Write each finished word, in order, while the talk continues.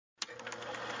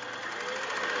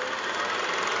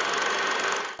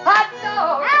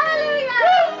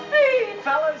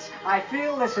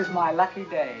this is my lucky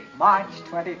day, March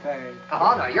 23rd.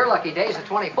 Oh, no, your lucky day is the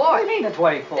 24th. What do you mean the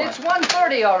 24th? It's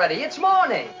 1:30 already. It's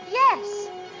morning. Yes,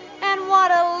 and what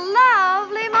a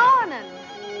lovely morning.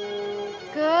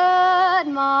 Good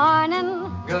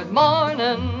morning. Good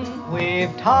morning.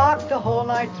 We've talked the whole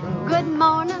night through. Good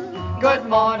morning. Good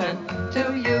morning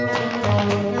to you.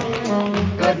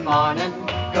 Good morning.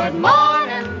 Good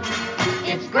morning.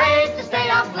 It's great to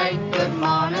stay up late. Good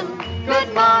morning.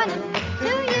 Good morning to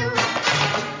you.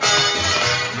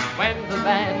 When the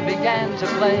band began to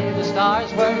play, the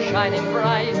stars were shining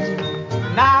bright.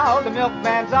 Now the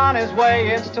milkman's on his way.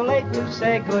 It's too late to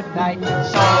say goodnight.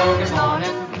 So good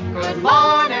morning. Good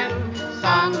morning.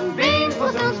 Sunbeams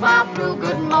will soon smile through.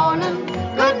 Good morning.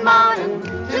 Good morning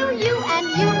to you. And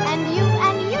you, and you,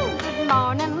 and you. Good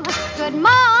morning. Good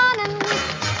morning.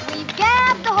 We've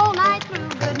gabbed the whole night through.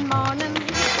 Good morning.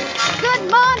 Good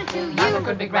morning to you. Nothing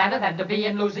could be grander than to be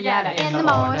in Louisiana In the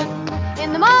morning.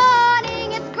 In the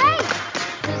morning, it's great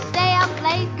to stay up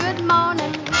late. Good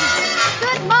morning.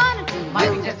 Good morning to you.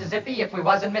 Might be just as iffy if we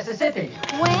was in Mississippi.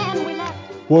 When we left.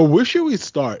 Well, where should we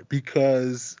start?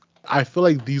 Because I feel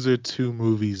like these are two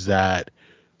movies that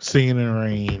Singing in the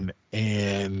Rain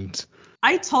and...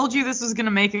 I told you this was going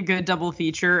to make a good double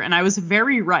feature, and I was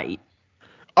very right.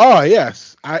 Oh,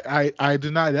 yes. I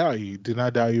did not doubt you. Did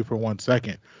not doubt you for 1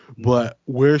 second. But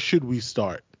where should we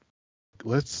start?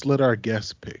 Let's let our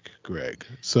guest pick, Greg.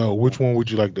 So which one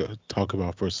would you like to talk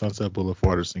about first, Sunset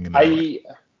Boulevard or Singing in the Rain?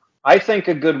 I think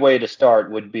a good way to start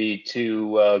would be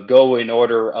to go in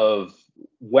order of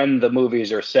when the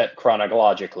movies are set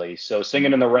chronologically. So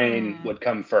Singing in the Rain would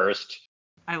come first.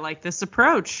 I like this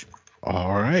approach.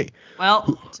 All right.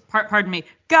 Well, pardon me.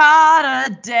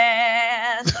 Gotta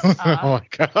dance. Oh my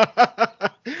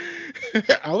God.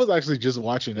 I was actually just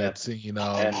watching that scene.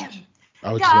 Gotta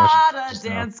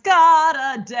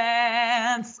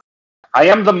dance. I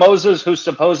am the Moses who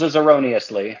supposes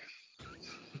erroneously.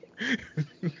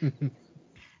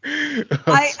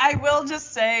 I will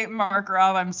just say, Mark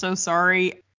Rob, I'm so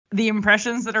sorry. The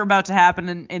impressions that are about to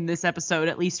happen in this episode,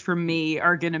 at least for me,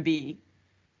 are going to be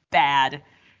bad.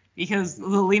 Because the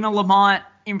Lena Lamont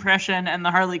impression and the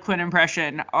Harley Quinn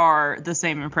impression are the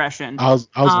same impression. I was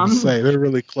going to say, they're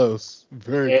really close.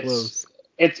 Very close.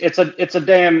 It's a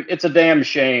damn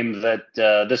shame that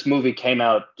this movie came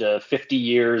out 50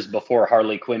 years before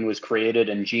Harley Quinn was created,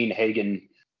 and Gene Hagen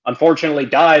unfortunately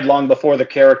died long before the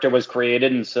character was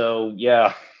created, and so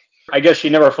yeah, I guess she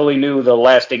never fully knew the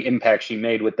lasting impact she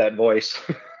made with that voice.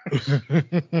 And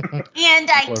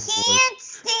I can't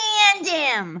stand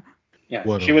him.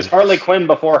 Yeah, she was Harley Quinn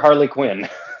before Harley Quinn.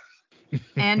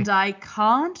 And I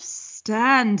can't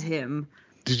stand him.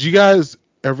 Did you guys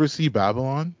ever see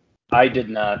Babylon? I did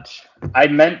not. I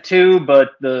meant to,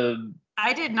 but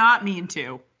I did not mean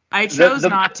to. I chose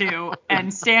not to,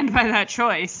 and stand by that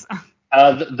choice.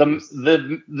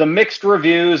 The mixed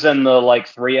reviews and the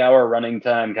 3-hour running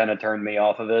time kind of turned me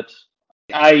off of it.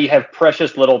 I have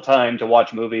precious little time to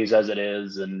watch movies as it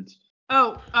is, and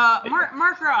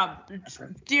Mark Rob,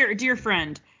 dear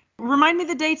friend, remind me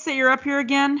the dates that you're up here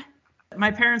again. My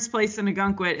parents' place in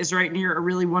Ogunquit is right near a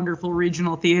really wonderful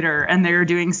regional theater, and they're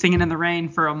doing Singing in the Rain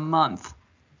for a month.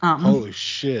 Holy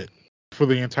shit! For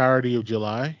the entirety of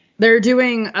July? They're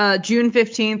doing June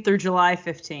 15th through July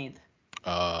 15th.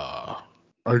 Are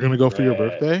you gonna go for your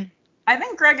birthday? I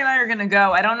think Greg and I are gonna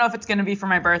go. I don't know if it's gonna be for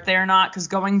my birthday or not, because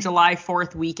going July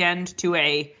 4th weekend to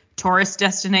a tourist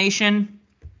destination.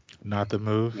 Not the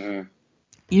move.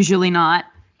 Usually not.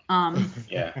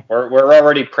 Yeah, we're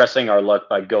already pressing our luck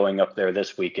by going up there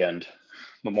this weekend,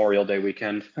 Memorial Day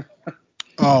weekend.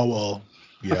 Oh well,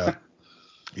 yeah,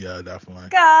 definitely.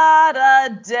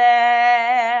 Gotta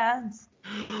dance.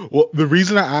 Well, the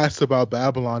reason I asked about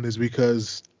Babylon is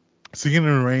because Singing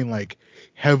in the Rain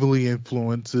heavily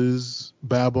influences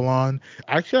Babylon.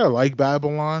 Actually, I like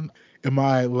Babylon. In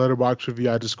my Letterboxd review,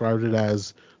 I described it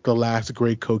as the last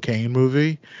great cocaine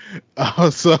movie.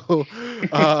 I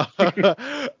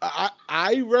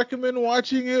recommend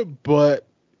watching it, but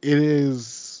it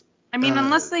is. I mean,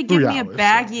 unless they give me a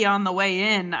baggie on the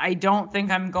way in, I don't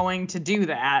think I'm going to do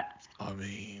that. I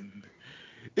mean,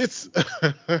 it's.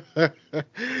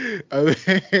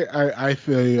 I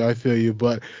feel you,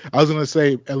 but I was gonna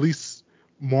say at least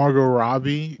Margot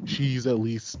Robbie. She's at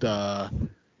least.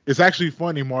 It's actually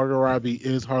funny. Margot Robbie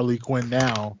is Harley Quinn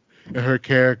now. And her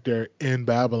character in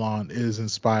Babylon is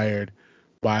inspired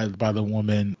by the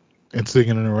woman in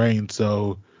Singing in the Rain.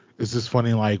 So it's this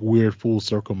funny, weird full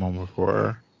circle moment for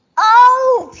her.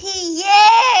 Oh,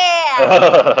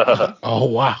 yeah! Oh,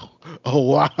 wow.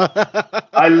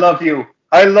 I love you.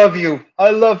 I love you.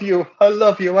 I love you. I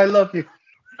love you. I love you.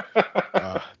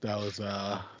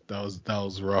 That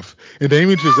was rough. And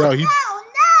Damien Chazelle,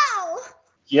 No!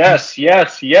 Yes,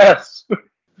 yes, yes.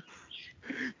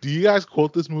 do you guys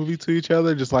quote this movie to each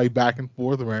other just like back and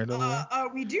forth randomly?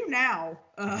 We do now.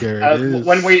 There it is.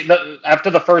 After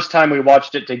the first time we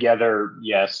watched it together,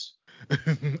 yes.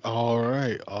 All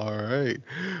right.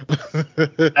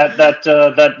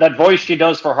 That voice she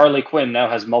does for Harley Quinn now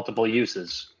has multiple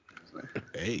uses.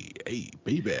 Hey,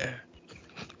 baby.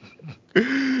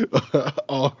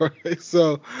 All right.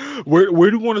 So, where do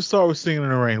we want to start with Singing in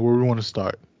the Rain? Where do we want to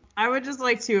start? I would just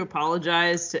like to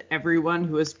apologize to everyone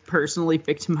who was personally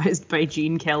victimized by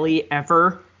Gene Kelly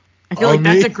ever. I feel like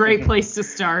that's a great place to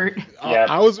start. Yeah.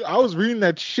 I was reading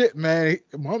that shit, man.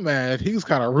 My man, he's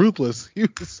kind of ruthless.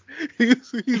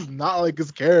 He's not like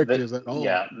his characters at all.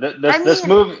 Yeah, mean, this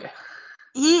movie.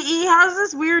 He has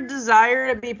this weird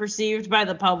desire to be perceived by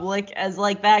the public as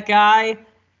like that guy,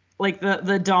 like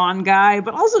the Don guy,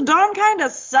 but also Don kind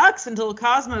of sucks until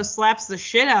Cosmo slaps the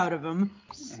shit out of him.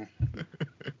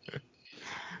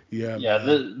 Yeah, Yeah,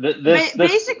 man.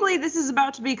 Basically, this is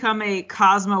about to become a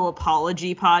Cosmo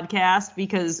apology podcast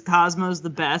because Cosmo's the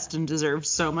best and deserves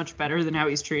so much better than how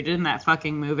he's treated in that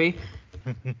fucking movie.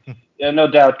 Yeah,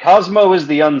 no doubt. Cosmo is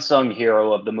the unsung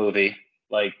hero of the movie.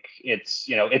 Like it's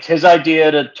his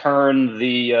idea to turn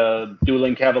the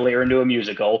Dueling Cavalier into a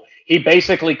musical. He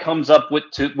basically comes up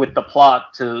with the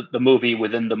plot to the movie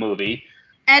within the movie.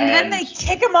 And then they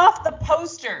kick him off the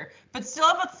poster, but still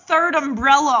have a third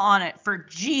umbrella on it for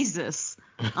Jesus.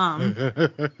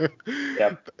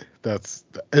 Yep.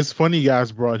 It's funny you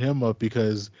guys brought him up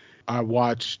because I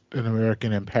watched An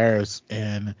American in Paris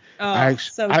and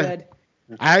good.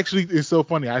 I actually, it's so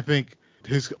funny. I think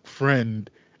his friend,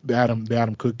 the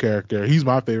Adam Cook character, he's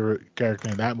my favorite character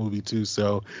in that movie too.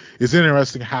 So it's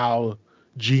interesting how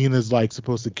Gene is like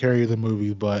supposed to carry the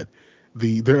movie, but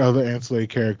their other ancillary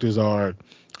characters are,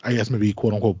 I guess, maybe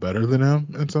quote unquote better than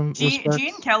him in some respects.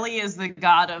 Gene Kelly is the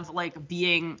god of like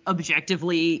being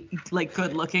objectively like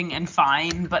good looking and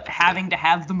fine, but having to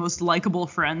have the most likable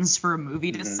friends for a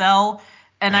movie to sell.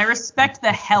 And I respect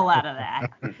the hell out of that.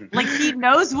 Like he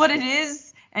knows what it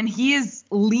is and he is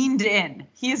leaned in.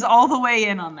 He is all the way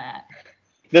in on that.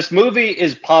 This movie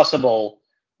is possible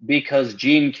because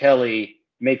Gene Kelly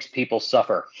makes people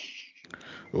suffer.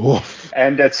 Oof.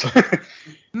 And it's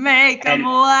make them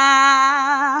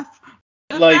laugh.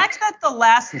 The fact that the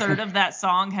last third of that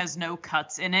song has no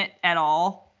cuts in it at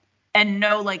all and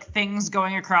no like things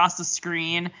going across the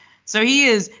screen. So he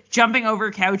is jumping over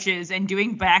couches and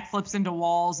doing backflips into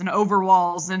walls and over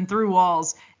walls and through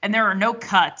walls, and there are no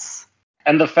cuts.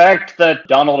 And the fact that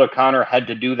Donald O'Connor had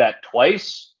to do that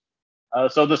twice,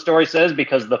 so the story says,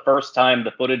 because the first time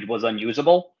the footage was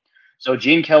unusable. So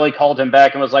Gene Kelly called him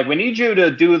back and was like, we need you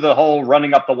to do the whole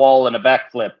running up the wall and a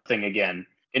backflip thing again.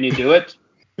 Can you do it?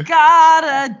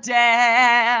 Gotta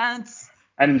dance.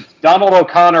 And Donald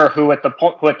O'Connor, who at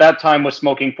that time was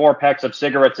smoking 4 packs of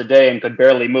cigarettes a day and could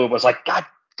barely move, was like, God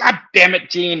damn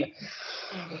it, Gene.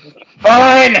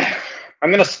 Fine. I'm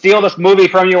going to steal this movie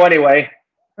from you anyway.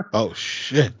 Oh,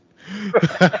 shit.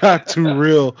 Too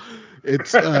real. It's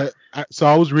so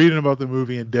I was reading about the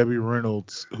movie, and Debbie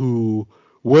Reynolds, who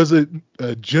was a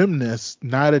gymnast,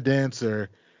 not a dancer,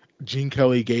 Gene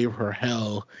Kelly gave her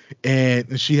hell,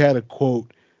 and she had a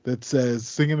quote that says,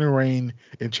 "Singing in the rain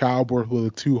and childbirth were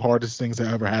the 2 hardest things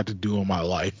I ever had to do in my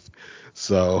life."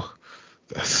 So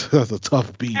that's a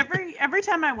tough beat. Every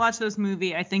time I watch this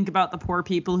movie, I think about the poor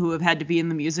people who have had to be in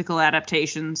the musical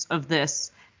adaptations of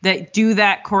this that do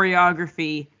that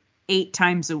choreography 8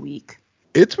 times a week.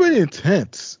 It's pretty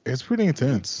intense.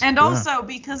 And also,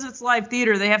 because it's live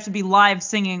theater, they have to be live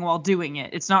singing while doing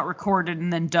it. It's not recorded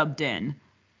and then dubbed in.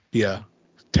 Yeah.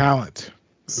 Talent.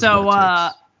 So,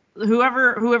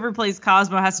 whoever plays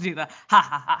Cosmo has to do the ha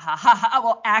ha ha ha ha ha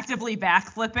while actively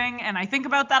backflipping, and I think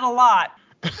about that a lot.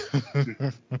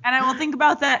 And I will think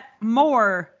about that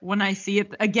more when I see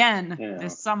it again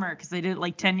this summer, because they did it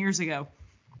like 10 years ago.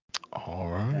 All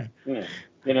right. Yeah.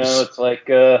 It's like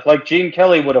Gene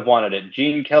Kelly would have wanted it.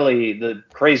 Gene Kelly, the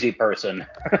crazy person,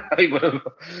 he would have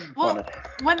wanted it.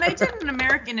 When they did An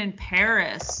American in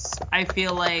Paris, I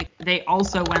feel like they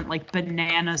also went like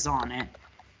bananas on it.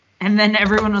 And then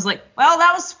everyone was like, well,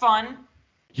 that was fun.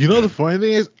 The funny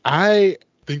thing is, I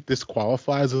think this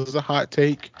qualifies as a hot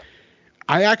take.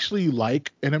 I actually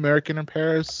like An American in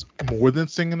Paris more than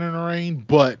Singing in the Rain,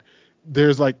 but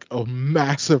there's like a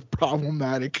massive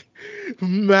problematic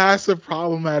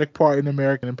part in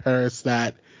American in Paris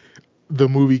that the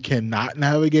movie cannot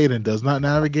navigate and does not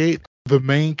navigate. The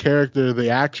main character, the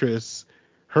actress,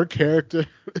 her character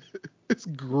is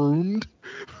groomed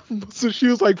since she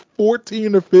was like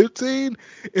 14 or 15,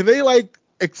 and they like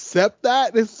accept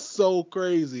that. It's so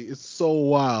crazy. It's so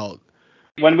wild.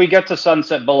 When we get to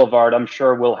Sunset Boulevard, I'm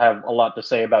sure we'll have a lot to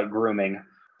say about grooming.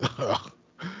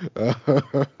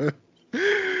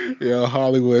 Yeah,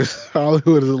 Hollywood is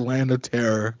a land of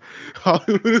terror.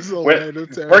 Hollywood is a land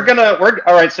of terror. We're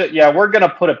all right. So yeah, we're gonna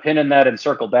put a pin in that and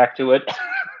circle back to it.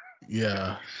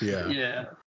 Yeah. Yeah.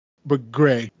 But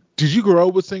Greg, did you grow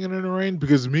up with Singing in the Rain?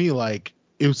 Because me, like,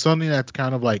 it was something that's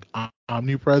kind of like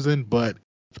omnipresent, but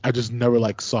I just never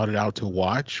like sought it out to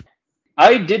watch.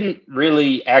 I didn't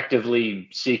really actively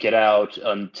seek it out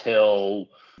until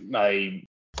my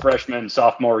freshman,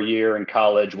 sophomore year in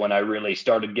college when I really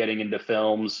started getting into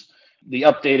films. The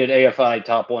updated AFI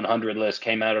Top 100 list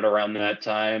came out at around that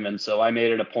time, and so I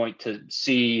made it a point to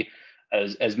see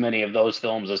as many of those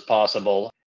films as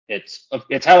possible. It's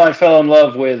how I fell in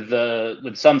love with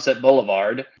Sunset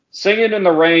Boulevard. Singing in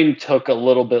the Rain took a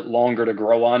little bit longer to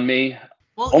grow on me.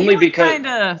 Well, Only you were because kind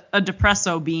of a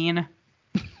depresso bean.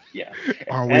 yeah,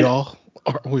 Aren't we all?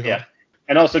 Yeah,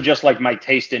 and also just like my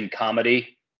taste in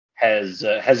comedy has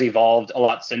evolved a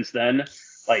lot since then.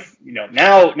 Like, you know,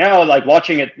 now like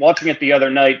watching it the other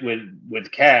night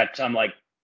with Kat, I'm like,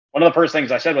 one of the first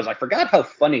things I said was, I forgot how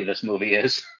funny this movie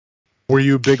is. Were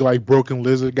you a big like Broken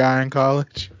Lizard guy in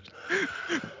college?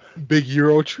 Big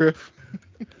Euro trip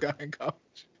guy in college?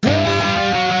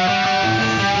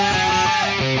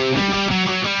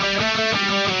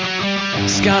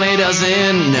 Scotty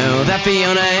doesn't know that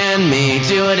Fiona and me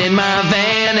do it in my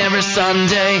van every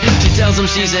Sunday. She tells him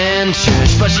she's in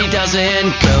church, but she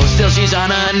doesn't go. Still she's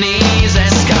on her knees,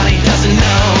 and Scotty doesn't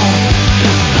know.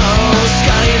 Oh,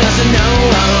 Scotty doesn't know.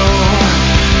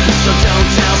 So don't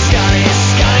tell Scotty.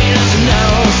 Scotty doesn't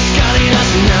know. Scotty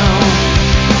doesn't know.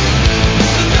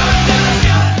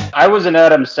 I was an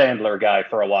Adam Sandler guy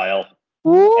for a while,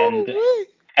 Ooh,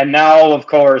 and now of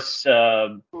course.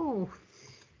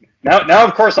 Now,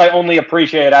 of course, I only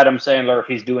appreciate Adam Sandler if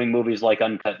he's doing movies like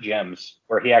Uncut Gems,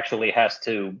 where he actually has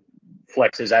to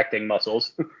flex his acting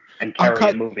muscles and carry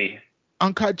a movie.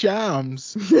 Uncut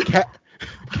Gems. Cat,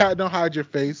 don't hide your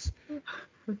face.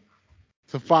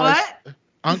 It's a What?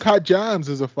 Uncut Gems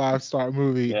is a 5-star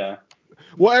movie. Yeah.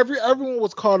 Well, everyone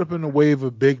was caught up in the wave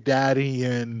of Big Daddy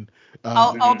and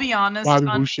I'll be honest. Bobby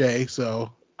Boucher.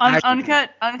 So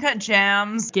Uncut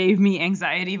Jams gave me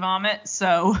anxiety vomit.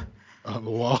 So.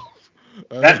 Well,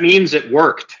 that means it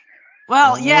worked.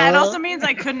 Well, yeah, it also means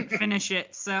I couldn't finish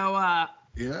it. So.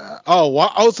 Yeah. Oh,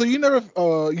 wow. Oh, so you never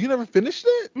finished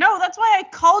it? No, that's why I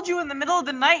called you in the middle of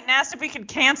the night and asked if we could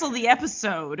cancel the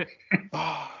episode.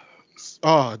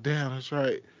 Oh, damn, that's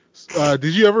right.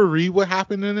 Did you ever read what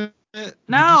happened in it?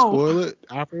 No. Did you spoil it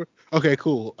after? Okay,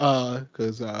 cool.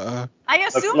 Because I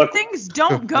assume things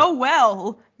don't go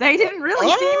well. They didn't really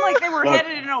seem like they were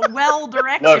headed in a well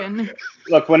direction.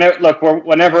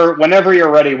 Whenever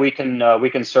you're ready, we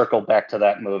can circle back to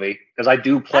that movie, because I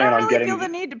do plan on getting. I don't really feel the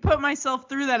need to put myself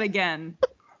through that again.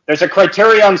 There's a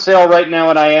Criterion sale right now,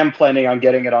 and I am planning on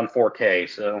getting it on 4K.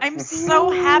 So I'm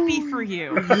so happy for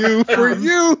you. For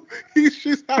you.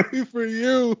 She's happy for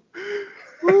you.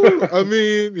 I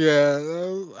mean, yeah,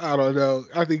 I don't know.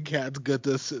 I think Kat's good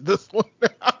to sit this one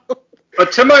out.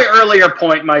 But to my earlier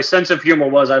point, my sense of humor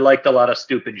was I liked a lot of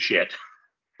stupid shit.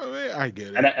 I mean, I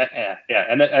get it.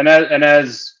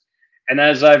 And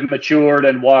as I've matured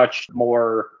and watched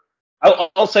more,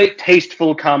 I'll say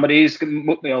tasteful comedies,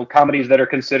 comedies that are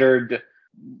considered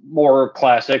more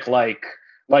classic, like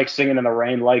Singing in the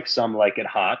Rain, like Some Like It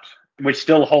Hot, which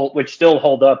still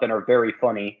hold up and are very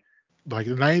funny. Like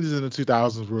the 90s and the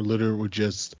 2000s were literally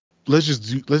just let's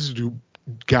just do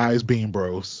guys being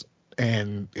bros,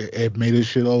 and it made a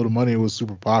shitload of money. It was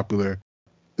super popular,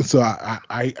 so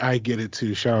I get it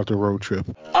too. Shout out to Road Trip.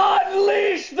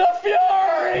 Unleash the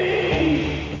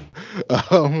fury.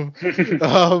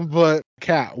 But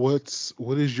Kat,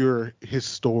 what is your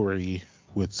history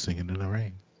with Singing in the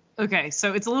Rain? Okay,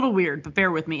 so it's a little weird, but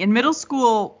bear with me. In middle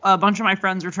school, a bunch of my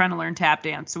friends were trying to learn tap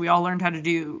dance, so we all learned how to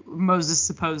do Moses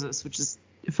Supposes, which is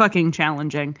fucking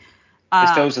challenging.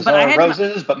 Mistoses are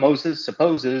roses, but Moses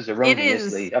supposes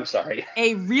erroneously. It is I'm sorry.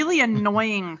 A really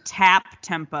annoying tap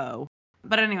tempo.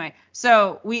 But anyway,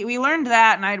 so we learned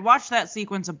that, and I had watched that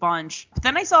sequence a bunch. But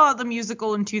then I saw the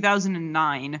musical in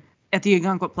 2009 at the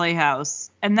Ogunquit Playhouse,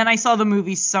 and then I saw the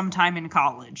movie sometime in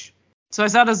college. So I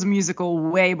saw it as a musical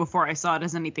way before I saw it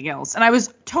as anything else. And I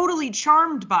was totally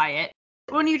charmed by it.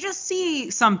 When you just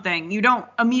see something, you don't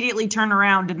immediately turn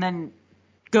around and then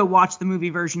go watch the movie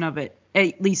version of it.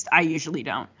 At least I usually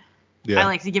don't. Yeah. I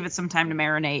like to give it some time to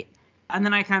marinate. And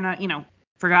then I kind of,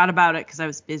 forgot about it because I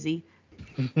was busy.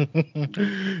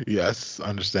 Yes,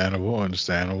 understandable.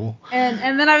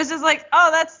 And then I was just like, oh,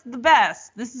 that's the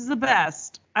best. This is the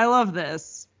best. I love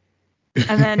this.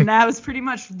 And then that was pretty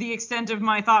much the extent of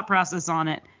my thought process on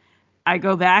it. I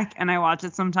go back and I watch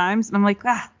it sometimes, and I'm like,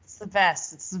 it's the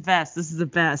best. It's the best. This is the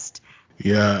best.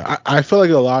 Yeah, I feel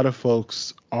like a lot of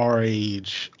folks our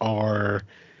age are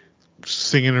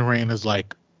Singing in the Rain is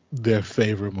like their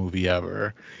favorite movie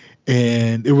ever.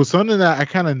 And it was something that I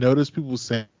kind of noticed people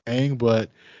saying, but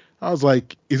I was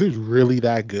like, is it really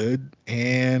that good?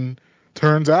 And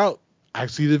turns out I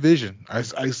see the vision. I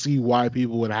see why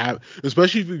people would have,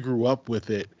 especially if you grew up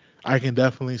with it. I can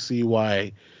definitely see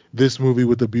why this movie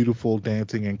with the beautiful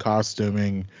dancing and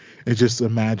costuming and just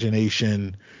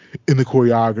imagination in the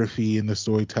choreography and the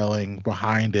storytelling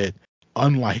behind it,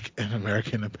 unlike An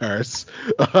American in Paris,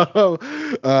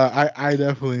 I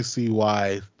definitely see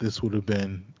why this would have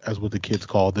been, as what the kids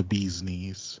call, the bee's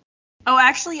knees. Oh,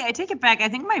 actually, I take it back. I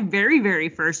think my very, very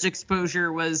first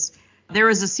exposure was there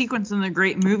was a sequence in the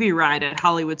Great Movie Ride at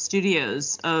Hollywood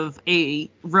Studios of a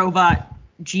robot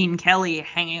Gene Kelly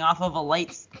hanging off of a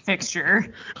light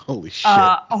fixture. Holy shit.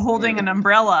 Holding an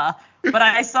umbrella. But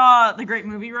I saw the Great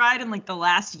Movie Ride in like the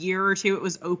last year or two it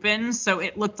was open, so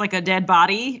it looked like a dead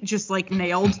body just like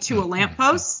nailed to a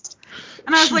lamppost.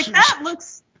 And I was like, that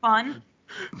looks fun.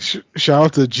 Shout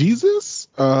out to Jesus.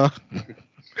 No,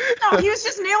 he was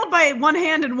just nailed by one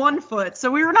hand and one foot,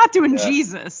 so we were not doing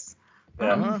Jesus.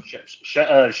 Yeah.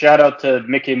 Shout out to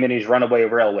Mickey and Minnie's Runaway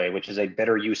Railway, which is a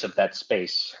better use of that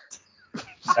space.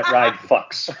 That ride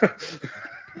fucks.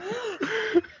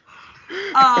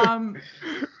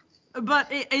 But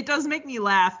it does make me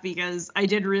laugh because I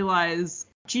did realize,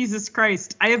 Jesus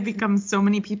Christ, I have become so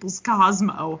many people's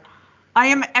Cosmo. I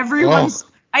am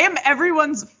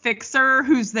everyone's fixer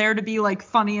who's there to be like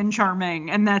funny and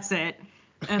charming, and that's it.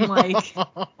 And like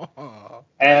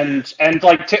and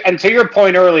to your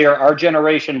point earlier, our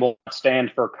generation will not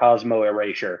stand for Cosmo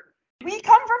erasure. we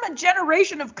come from a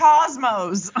generation of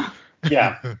Cosmos.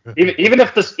 Yeah, even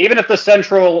if the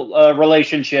central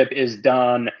relationship is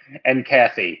Don and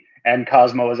Kathy, and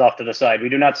Cosmo is off to the side, we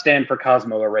do not stand for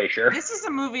Cosmo erasure. This is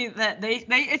a movie that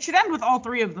it should end with all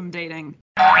three of them dating.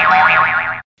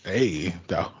 Hey,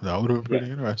 that would have been pretty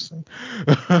interesting.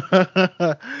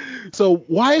 So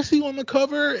why is he on the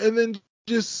cover and then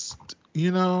just,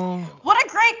 What a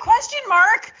great question,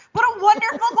 Mark. What a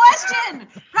wonderful question.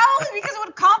 Probably because it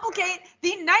would complicate the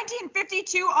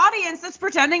 1952 audience that's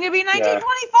pretending to be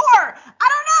 1924. I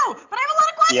don't know, but I have a lot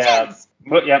of questions.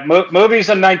 Movies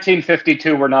in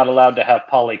 1952 were not allowed to have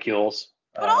polycules.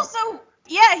 But also,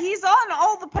 he's on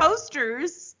all the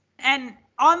posters and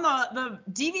on the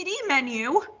DVD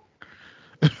menu.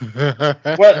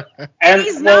 And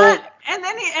he's not. And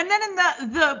then in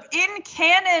the in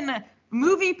canon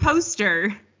movie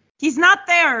poster, he's not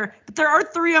there. But there are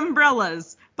three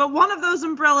umbrellas. But one of those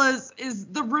umbrellas is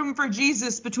the room for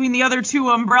Jesus between the other two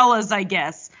umbrellas, I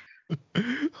guess.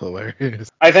 Hilarious.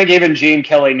 I think even Gene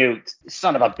Kelly knew,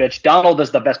 son of a bitch, Donald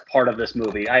is the best part of this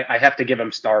movie. I have to give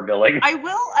him star billing. I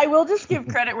will just give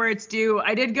credit where it's due.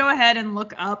 I did go ahead and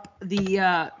look up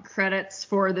the credits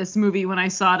for this movie when I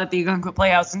saw it at the Algonquin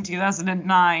Playhouse in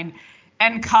 2009,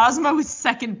 and Cosmo is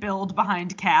second billed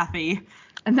behind Kathy,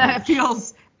 and that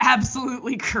feels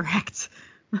absolutely correct.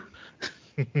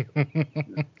 Man.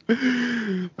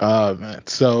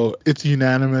 So it's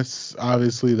unanimous,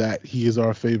 obviously, that he is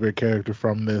our favorite character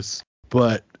from this.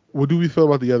 But what do we feel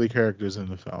about the other characters in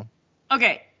the film?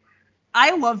 Okay,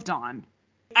 I love Don.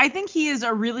 I think he is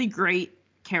a really great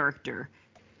character.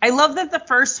 I love that the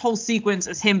first whole sequence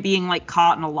is him being like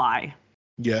caught in a lie.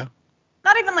 Yeah.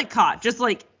 Not even like caught, just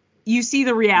like you see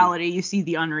the reality, you see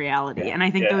the unreality, and I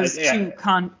think those two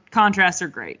contrasts are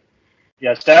great.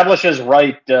 Yeah, establishes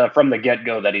right from the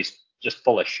get-go that he's just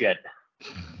full of shit.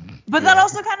 But that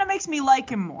also kind of makes me like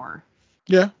him more.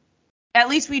 Yeah. At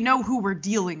least we know who we're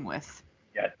dealing with.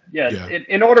 Yeah.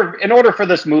 In order for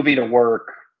this movie to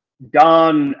work,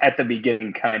 Don at the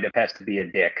beginning kind of has to be a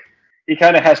dick. He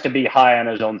kind of has to be high on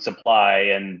his own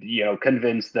supply and,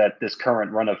 convinced that this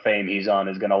current run of fame he's on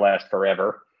is going to last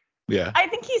forever. Yeah. I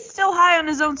think he's still high on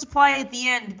his own supply at the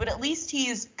end, but at least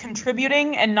he's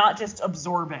contributing and not just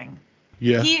absorbing.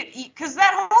 Yeah. Because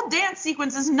that whole dance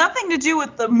sequence has nothing to do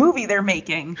with the movie they're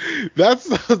making. That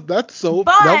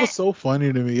was so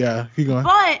funny to me. Yeah. Keep going.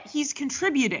 But he's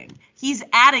contributing. He's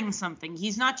adding something.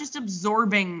 He's not just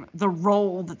absorbing the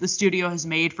role that the studio has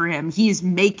made for him. He's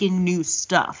making new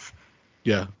stuff.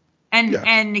 Yeah.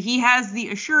 And he has the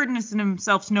assuredness in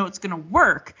himself to know it's going to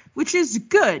work, which is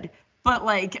good. But,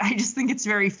 I just think it's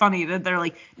very funny that they're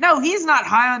like, no, he's not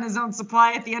high on his own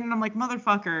supply at the end. And I'm like,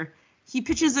 motherfucker, he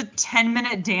pitches a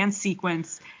 10-minute dance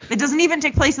sequence that doesn't even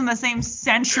take place in the same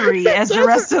century as the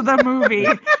rest of the movie.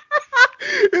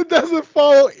 It doesn't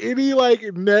follow any like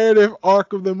narrative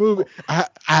arc of the movie. I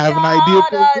have an idea.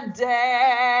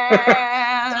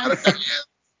 Dance.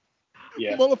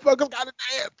 Yeah. Motherfuckers gotta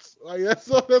dance. Like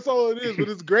that's all it is. But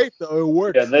it's great though. It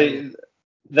works. Yeah,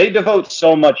 they devote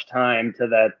so much time to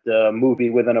that movie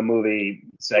within a movie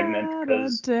segment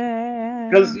because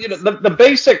the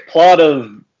basic plot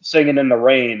of Singing in the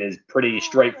Rain is pretty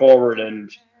straightforward,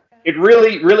 and it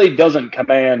really doesn't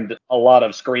command a lot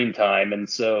of screen time, and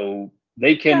so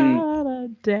they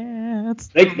can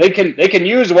they can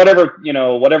use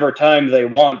whatever time they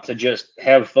want to just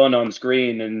have fun on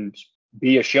screen and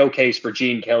be a showcase for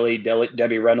Gene Kelly,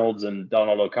 Debbie Reynolds, and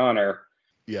Donald O'Connor.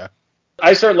 Yeah.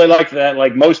 I certainly like that.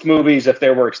 Like most movies, if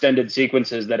there were extended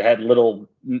sequences that had little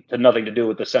to nothing to do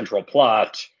with the central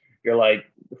plot, you're like,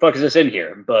 the fuck is this in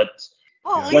here? But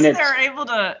well, at least they're able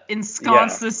to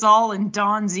ensconce this all in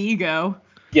Don's ego.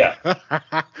 Yeah.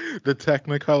 The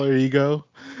Technicolor ego.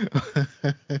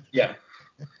 Yeah.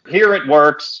 Here it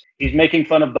works. He's making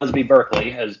fun of Busby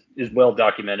Berkeley, as is well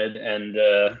documented, and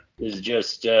is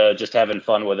just having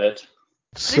fun with it.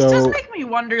 This does make me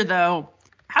wonder, though.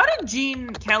 How did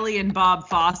Gene Kelly and Bob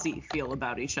Fosse feel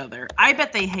about each other? I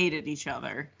bet they hated each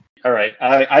other. All right,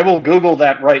 I will Google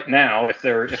that right now if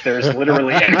there's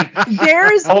literally any.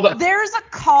 There's a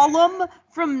column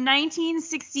from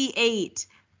 1968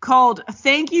 called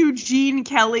 "Thank You, Gene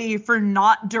Kelly, for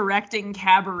Not Directing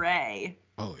Cabaret."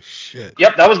 Oh shit.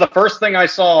 Yep, that was the first thing I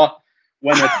saw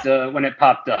when it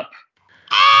popped up.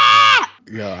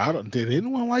 Yo, did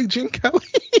anyone like Gene Kelly?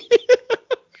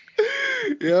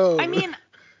 Yo. I mean,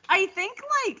 I think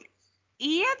like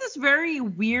he had this very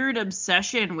weird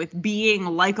obsession with being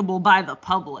likable by the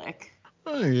public.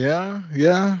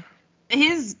 Yeah.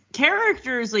 His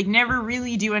characters like never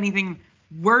really do anything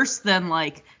worse than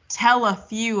like tell a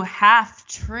few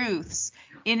half-truths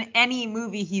in any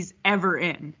movie he's ever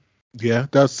in. Yeah,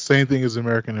 that's the same thing as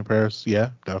American in Paris. Yeah,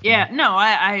 definitely. Yeah, no,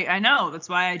 I know. That's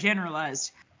why I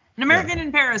generalized. An American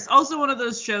in Paris, also one of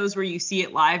those shows where you see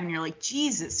it live and you're like,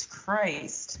 Jesus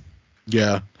Christ.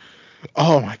 Yeah.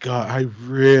 Oh my God, I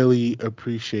really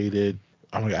appreciated.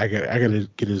 Oh my God, I gotta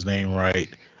get his name right.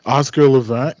 Oscar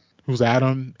Levant, who's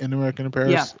Adam in American in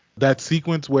Paris. Yeah. That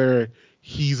sequence where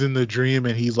he's in the dream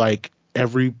and he's like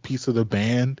every piece of the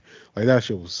band, like that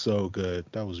shit was so good.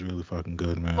 That was really fucking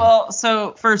good, man. Well,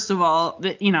 so first of all,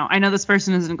 I know this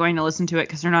person isn't going to listen to it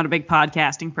because they're not a big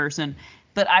podcasting person,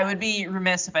 but I would be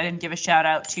remiss if I didn't give a shout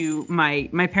out to my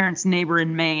parents' neighbor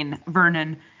in Maine,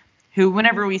 Vernon, who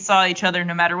whenever we saw each other,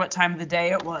 no matter what time of the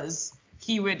day it was,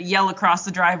 he would yell across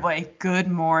the driveway, "Good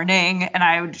morning," and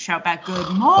I would shout back, "Good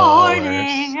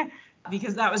morning,"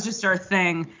 because that was just our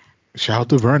thing. Shout out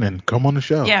to Vernon. Come on the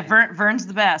show. Yeah, Vern's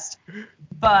the best.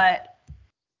 But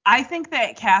I think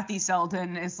that Kathy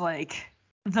Selden is like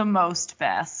the most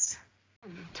best.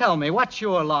 Tell me, what's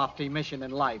your lofty mission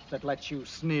in life that lets you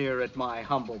sneer at my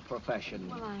humble profession?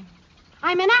 Well,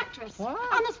 I'm an actress. What?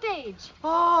 On the stage.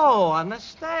 Oh, on the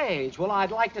stage. Well, I'd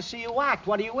like to see you act.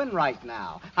 What are you in right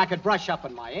now? I could brush up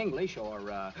on my English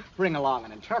or bring along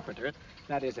an interpreter.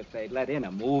 That is, if they'd let in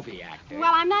a movie actor.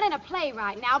 Well, I'm not in a play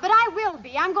right now, but I will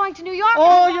be. I'm going to New York.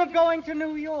 Oh, you're going to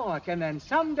New York, and then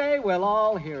someday we'll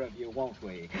all hear of you, won't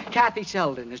we? Kathy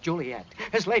Selden as Juliet,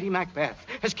 as Lady Macbeth,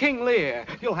 as King Lear.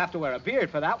 You'll have to wear a beard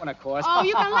for that one, of course. Oh,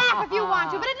 you can laugh if you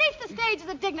want to, but at least the stage is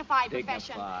a dignified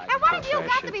profession. And what have you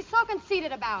got to be so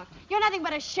conceited about? You're nothing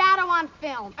but a shadow on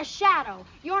film. A shadow.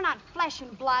 You're not flesh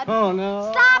and blood. Oh,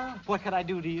 no? Stop! What could I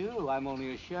do to you? I'm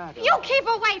only a shadow. You keep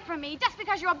away from me. Just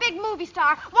because you're a big movie star,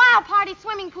 wild party,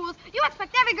 swimming pools, you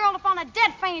expect every girl to fall in a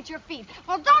dead faint at your feet.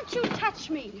 Well, don't you touch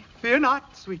me. Fear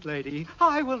not, sweet lady.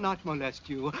 I will not molest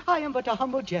you. I am but a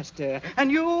humble jester. And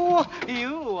you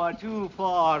are too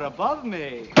far above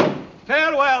me.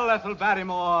 Farewell, Ethel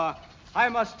Barrymore. I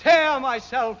must tear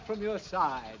myself from your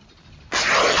side.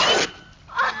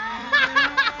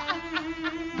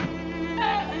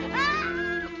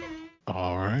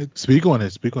 All right. Speak on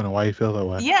it. Why you feel that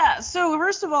way. Yeah, so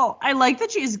first of all, I like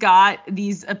that she's got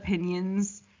these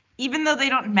opinions, even though they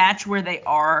don't match where they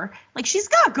are. Like, she's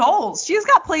got goals. She's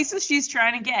got places she's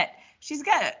trying to get. She's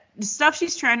got stuff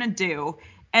she's trying to do.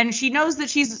 And she knows that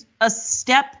she's at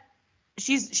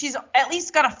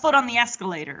least got a foot on the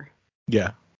escalator.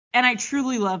 Yeah. And I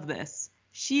truly love this.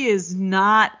 She is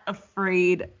not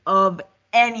afraid of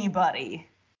anybody.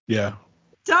 Yeah.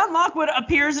 Don Lockwood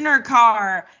appears in her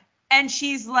car, and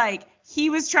she's like, he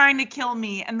was trying to kill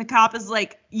me. And the cop is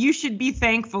like, you should be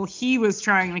thankful he was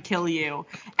trying to kill you.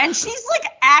 And she's like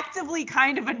actively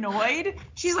kind of annoyed.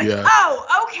 She's like,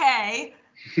 Oh, okay.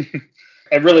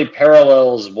 it really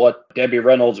parallels what Debbie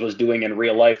Reynolds was doing in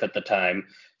real life at the time.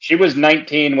 She was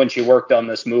 19 when she worked on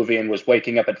this movie and was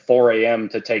waking up at 4 a.m.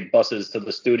 to take buses to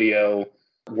the studio,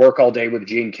 work all day with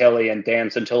Gene Kelly, and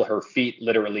dance until her feet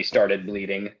literally started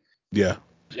bleeding. Yeah.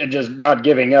 And just not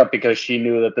giving up because she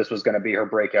knew that this was going to be her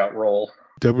breakout role.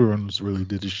 Debbie Reynolds really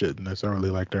did the shit in this. I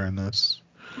really liked her in this.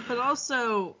 But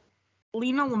also,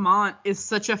 Lena Lamont is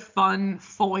such a fun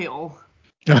foil.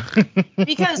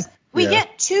 Because we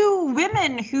get two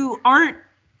women who aren't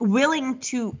willing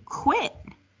to quit.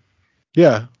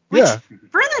 Yeah. Which,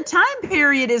 for the time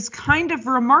period, is kind of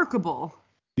remarkable.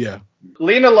 Yeah.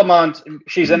 Lena Lamont,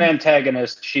 she's an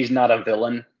antagonist. She's not a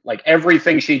villain. Like,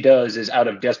 everything she does is out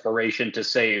of desperation to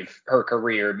save her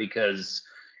career because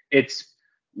it's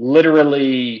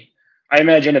literally, I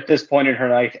imagine at this point in her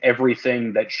life,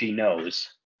 everything that she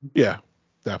knows. Yeah.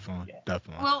 Definitely.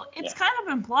 Well, it's kind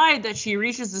of implied that she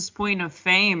reaches this point of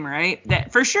fame, right?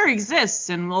 That for sure exists,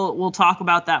 and we'll talk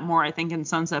about that more, I think, in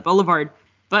Sunset Boulevard.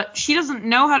 But she doesn't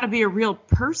know how to be a real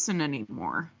person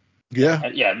anymore. Yeah.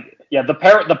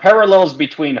 The parallels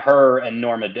between her and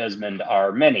Norma Desmond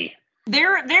are many.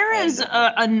 There is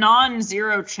a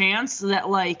non-zero chance that,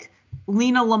 like,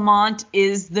 Lena Lamont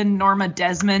is the Norma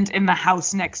Desmond in the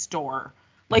house next door.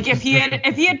 Like, if he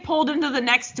had pulled into the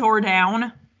next door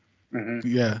down,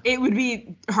 it would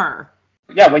be her.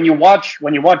 Yeah, when you watch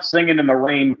Singing in the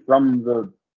Rain from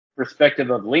the perspective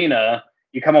of Lena,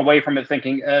 you come away from it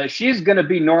thinking, she's going to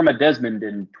be Norma Desmond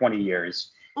in 20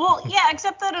 years. Well, yeah,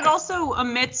 except that it also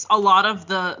omits a lot of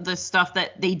the stuff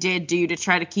that they did do to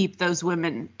try to keep those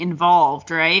women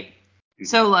involved, right?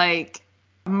 So, like,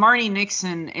 Marnie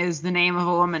Nixon is the name of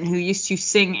a woman who used to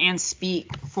sing and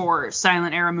speak for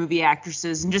silent era movie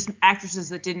actresses and just actresses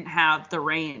that didn't have the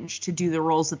range to do the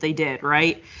roles that they did,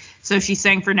 right? So she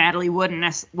sang for Natalie Wood in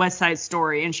West Side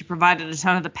Story, and she provided a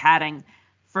ton of the padding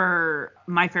for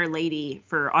My Fair Lady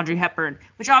for Audrey Hepburn,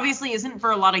 which obviously isn't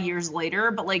for a lot of years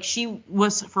later, but like she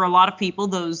was for a lot of people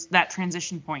that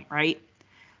transition point, right?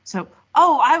 So,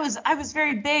 I was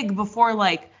very big before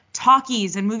like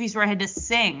talkies and movies where I had to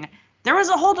sing. There was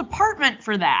a whole department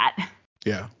for that.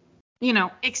 Yeah. You know,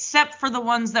 except for the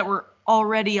ones that were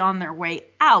already on their way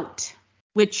out,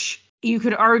 which you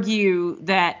could argue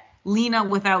that Lena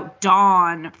without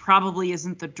Dawn probably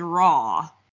isn't the draw,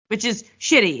 which is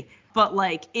shitty. But,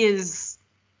 like, is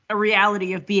a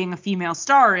reality of being a female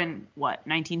star in,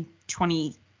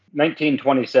 1920?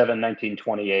 1927,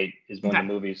 1928 is when the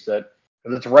movie's set.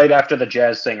 It's right after The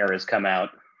Jazz Singer has come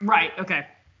out. Right, okay.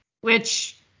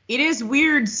 Which, it is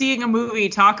weird seeing a movie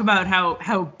talk about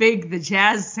how big The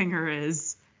Jazz Singer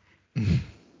is.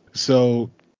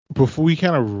 So, before we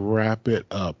kind of wrap it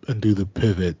up and do the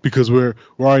pivot, because we're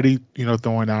already,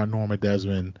 throwing out Norma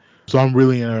Desmond, so I'm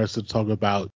really interested to talk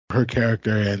about her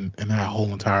character and that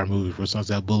whole entire movie for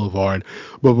Sunset Boulevard.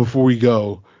 But before we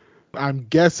go, I'm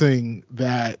guessing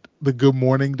that the Good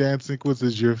Morning dance sequence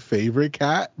is your favorite,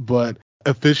 Kat, but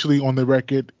officially on the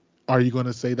record, are you going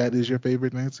to say that is your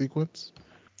favorite dance sequence?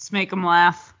 Let's make them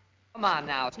laugh. Come on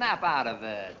now, snap out of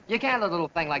it. You can't let a little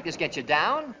thing like this get you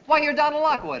down. Why, you're Donald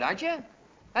Lockwood, aren't you?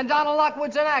 And Donald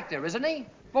Lockwood's an actor, isn't he?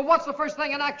 Well, what's the first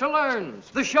thing an actor learns?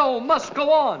 The show must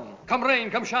go on. Come rain,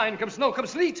 come shine, come snow, come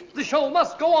sleet, the show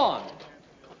must go on.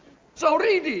 So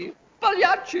Reedy,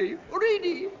 Pagliacci,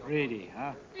 Reedy. Reedy,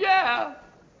 huh? Yeah.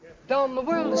 Don, the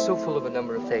world is so full of a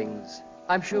number of things.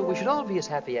 I'm sure we should all be as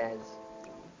happy as.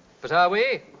 But are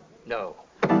we? No.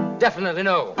 Definitely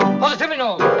no. Positively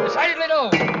no. Decidedly no.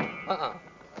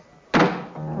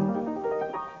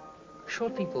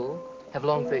 Short people have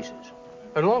long faces.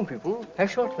 And long people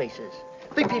have short faces.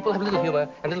 Big people have little humor,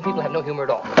 and little people have no humor at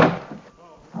all.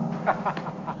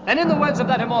 And in the words of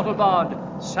that immortal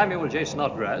bard, Samuel J.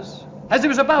 Snodgrass, as he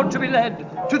was about to be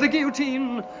led to the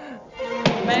guillotine,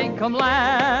 make 'em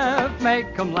laugh,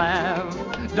 make 'em laugh.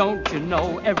 Don't you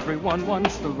know everyone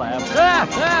wants to laugh?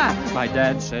 My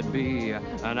dad said, be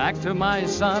an actor, my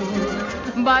son,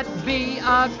 but be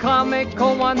a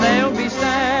comical one. They'll be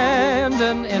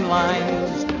standing in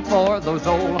lines for those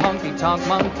old honky-tonk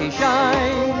monkey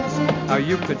shines. Or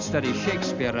you could study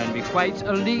Shakespeare and be quite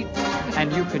elite,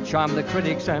 and you could charm the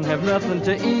critics and have nothing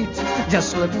to eat.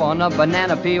 Just slip on a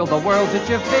banana peel, the world's at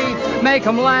your feet. Make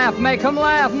 'em laugh, make 'em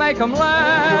laugh, make 'em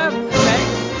laugh.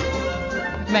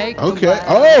 Make 'em laugh.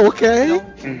 Oh, okay.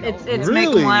 It's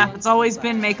really? Make 'em laugh. It's always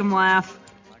been make 'em laugh.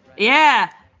 Yeah,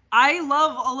 I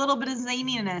love a little bit of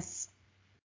zaniness.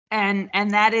 And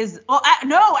that is, well,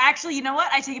 no, actually, you know what?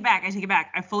 I take it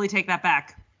back. I fully take that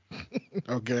back.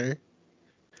 Okay.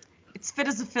 It's fit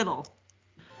as a fiddle.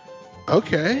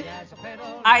 Okay.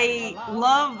 I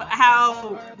love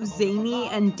how zany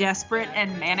and desperate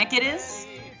and manic it is.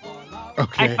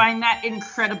 Okay. I find that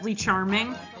incredibly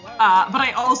charming. But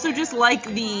I also just like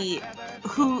the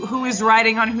who is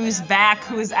riding on whose back,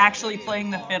 who is actually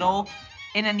playing the fiddle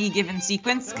in any given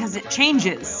sequence, because it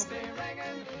changes.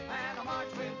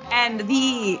 And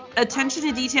the attention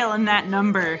to detail in that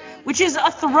number, which is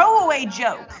a throwaway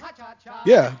joke,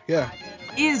 Yeah.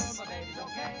 is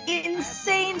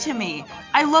insane to me.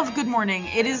 I love Good Morning.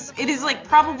 It is like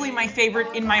probably my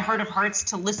favorite in my heart of hearts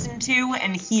to listen to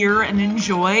and hear and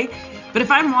enjoy. But if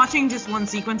I'm watching just one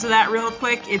sequence of that real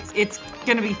quick, it's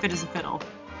gonna be Fit as a Fiddle.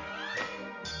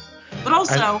 But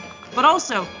also,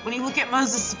 when you look at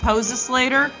Moses Supposes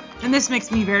later, and this makes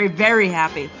me very, very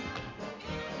happy.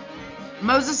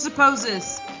 Moses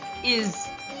Supposes is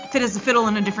Fit as a Fiddle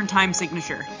in a different time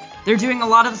signature. They're doing a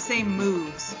lot of the same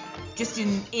moves, just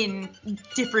in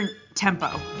different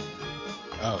tempo.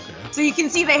 Okay. So you can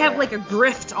see they have like a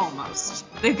grift almost.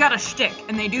 They've got a shtick,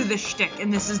 and they do this shtick,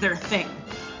 and this is their thing.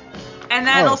 And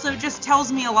that also just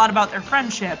tells me a lot about their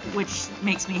friendship, which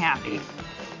makes me happy.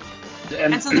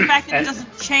 And so the fact that it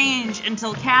doesn't change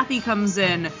until Kathy comes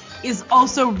in is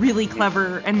also really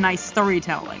clever and nice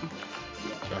storytelling.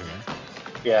 Okay.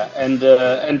 Yeah, and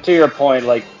to your point,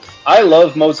 like, I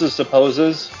love Moses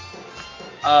Supposes.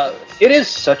 It is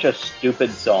such a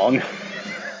stupid song,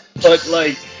 but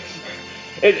like,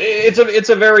 it's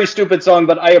a very stupid song.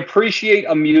 But I appreciate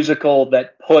a musical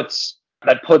that puts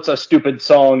a stupid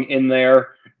song in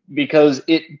there, because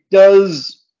it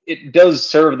does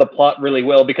serve the plot really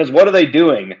well. Because what are they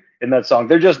doing in that song?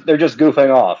 They're just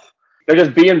goofing off. They're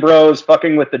just being bros,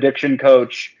 fucking with the diction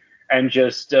coach, and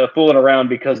just fooling around,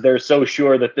 because they're so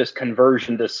sure that this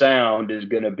conversion to sound is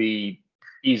going to be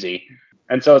easy.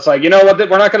 And so it's like, you know what,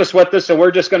 we're not going to sweat this, so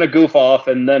we're just going to goof off.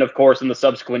 And then, of course, in the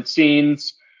subsequent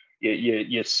scenes,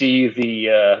 you see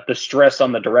the stress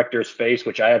on the director's face,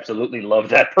 which I absolutely love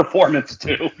that performance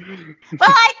too. Well,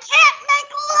 I can't make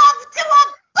love to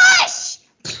a bush!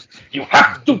 You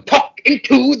have to talk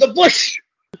into the bush.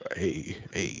 Hey.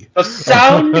 The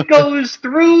sound goes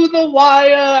through the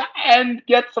wire and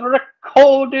gets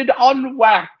recorded on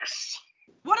wax.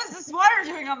 What is this water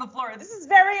doing on the floor? This is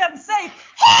very unsafe.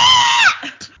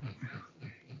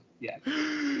 Yeah.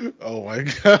 Oh my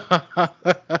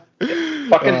god.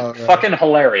 Fucking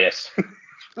hilarious.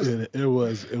 It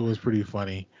was pretty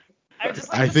funny. I would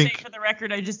just like to say for the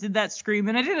record, I just did that scream,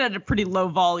 and I did it at a pretty low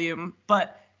volume,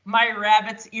 but my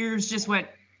rabbit's ears just went.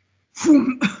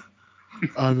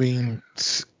 I mean,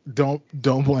 don't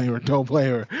blame her. Don't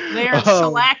blame her. They are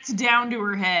shellacked down to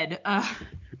her head.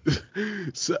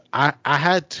 So I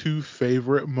had two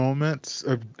favorite moments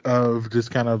of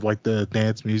just kind of like the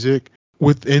dance music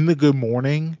within the Good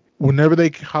Morning. Whenever they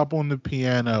hop on the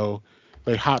piano,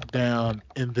 they hop down,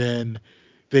 and then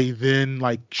they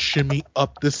like shimmy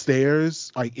up the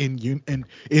stairs like in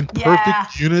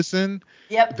perfect unison.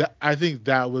 Yep. I think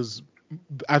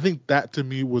that to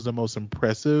me was the most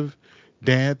impressive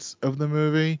dance of the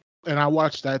movie, and I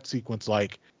watched that sequence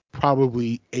like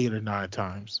probably 8 or 9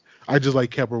 times. I just like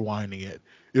kept rewinding it.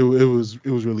 It was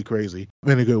really crazy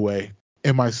in a good way.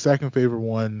 And my second favorite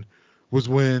one was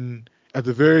when at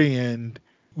the very end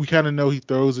we kind of know he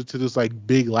throws it to this like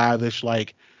big lavish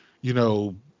like, you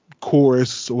know,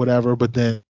 chorus or whatever, but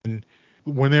then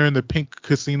when they're in the pink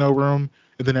casino room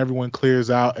and then everyone clears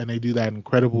out and they do that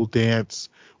incredible dance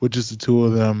with just the two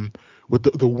of them with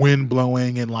the wind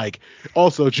blowing, and like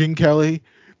also Gene Kelly,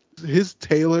 his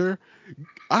tailor,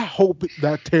 I hope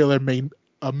that tailor made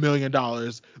 $1 million,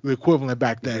 the equivalent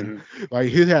back then. Mm-hmm. Like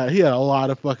he had a lot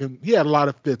of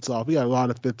fits off. But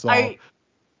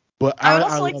I would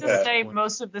also like to say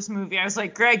most of this movie, I was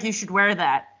like, Greg, you should wear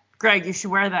that. Greg, you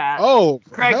should wear that. Oh,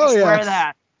 Greg, you should wear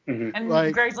that. Mm-hmm. And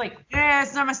like, Greg's like, yeah,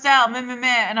 it's not my style. Meh, meh, meh.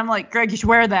 And I'm like, Greg, you should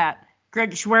wear that.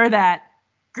 Greg, you should wear that.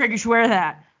 Greg, you should wear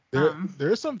that.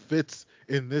 There's some fits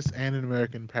in this and in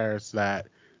American Paris that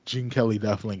Gene Kelly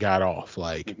definitely got off.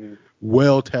 Like,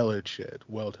 well-tailored shit.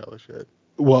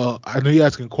 Well, I know you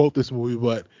guys can quote this movie,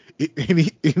 but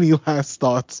any last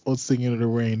thoughts on Singing in the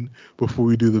Rain before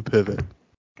we do the pivot?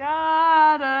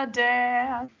 Gotta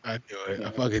dance. I knew it.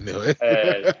 I fucking knew it.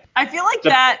 I feel like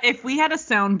that if we had a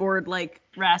soundboard like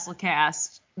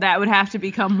Wrestlecast, that would have to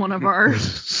become one of our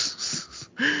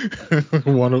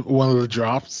one of the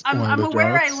drops. I'm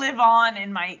aware I live on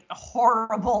in my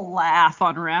horrible laugh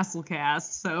on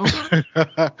Wrestlecast, so.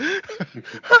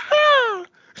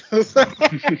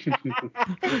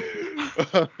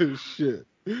 Oh shit.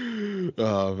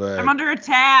 Oh man. I'm under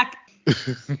attack.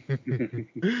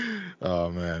 Oh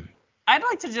man. I'd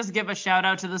like to just give a shout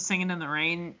out to the Singing in the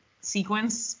Rain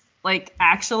sequence. Like,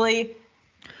 actually.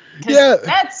 Yeah.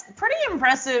 That's pretty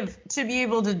impressive to be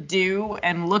able to do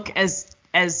and look as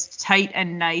tight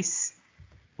and nice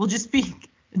will just be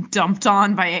dumped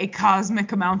on by a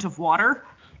cosmic amount of water.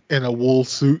 In a wool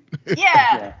suit. Yeah.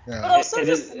 Yeah. But also It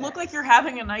just is- look like you're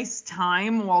having a nice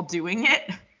time while doing it.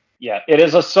 Yeah, it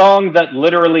is a song that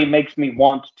literally makes me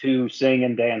want to sing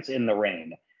and dance in the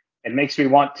rain. It makes me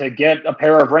want to get a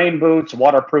pair of rain boots,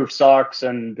 waterproof socks,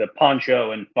 and a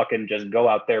poncho and fucking just go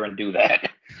out there and do that.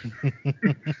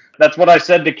 That's what I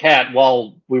said to Kat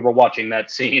while we were watching that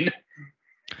scene.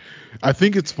 I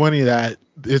think it's funny that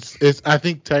it's I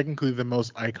think technically the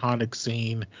most iconic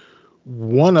scene,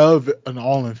 one of an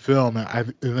all in film,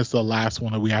 and it's the last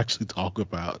one that we actually talk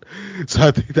about. So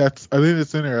I think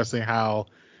it's interesting how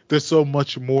there's so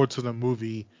much more to the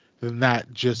movie than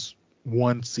that just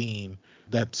one scene.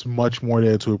 That's much more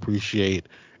there to appreciate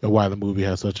and why the movie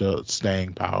has such a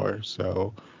staying power.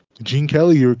 So Gene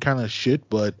Kelly, you're kind of shit,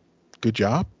 but good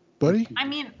job, buddy. I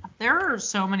mean, there are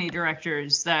so many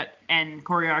directors and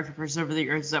choreographers over the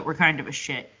years that were kind of a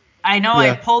shit. I know I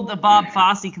Yeah. pulled the Bob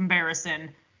Fosse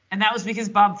comparison, and that was because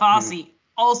Bob Fosse,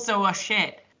 also a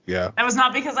shit. Yeah. That was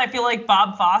not because I feel like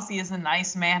Bob Fosse is a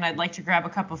nice man I'd like to grab a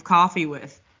cup of coffee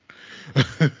with.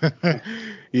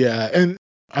 Yeah, and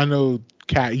I know,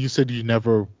 Kat, you said you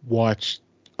never watched.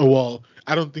 Well,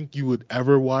 I don't think you would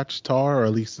ever watch Tar, or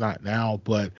at least not now.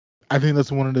 But I think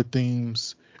that's one of the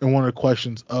themes and one of the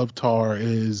questions of Tar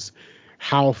is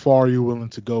how far you're willing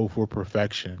to go for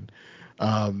perfection.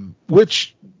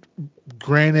 Which,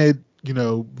 granted,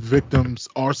 victims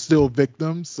are still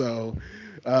victims. So,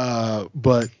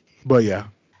 but yeah.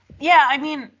 Yeah, I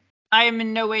mean, I am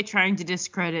in no way trying to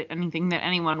discredit anything that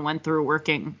anyone went through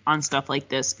working on stuff like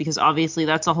this, because obviously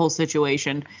that's a whole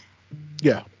situation.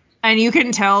 Yeah. And you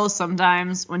can tell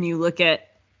sometimes when you look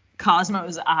at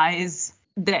Cosmo's eyes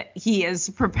that he is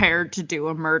prepared to do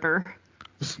a murder.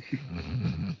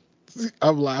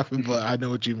 I'm laughing, but I know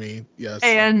what you mean. Yes.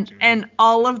 I know what you mean. And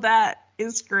all of that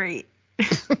is great.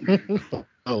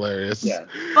 Hilarious. Yeah.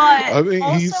 But I mean,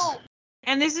 also,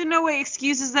 and this in no way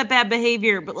excuses that bad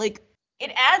behavior, but like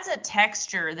it adds a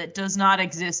texture that does not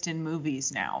exist in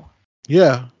movies now.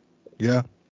 Yeah.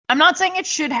 I'm not saying it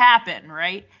should happen,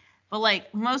 right? But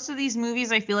like most of these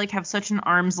movies I feel like have such an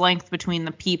arm's length between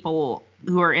the people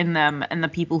who are in them and the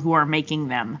people who are making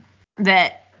them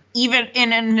that even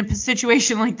in a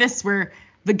situation like this where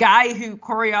the guy who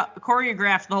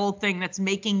choreographed the whole thing that's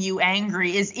making you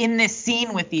angry is in this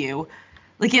scene with you,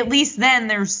 like at least then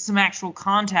there's some actual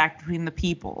contact between the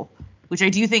people, which I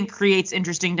do think creates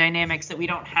interesting dynamics that we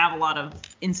don't have a lot of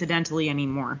incidentally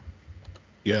anymore.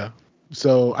 Yeah.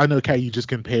 So I know, Kat, you just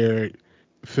compared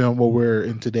film what we're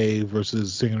in today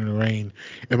versus Singing in the Rain.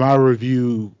 In my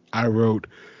review, I wrote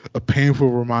a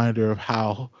painful reminder of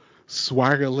how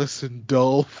swaggerless and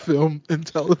dull film and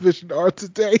television are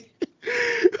today.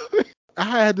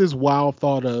 I had this wild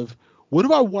thought of, what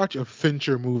if I watch a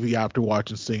Fincher movie after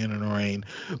watching Singing in the Rain?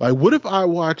 Like, what if I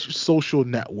watch Social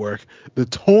Network?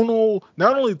 Not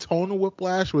only tonal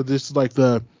whiplash, but this like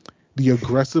the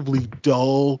aggressively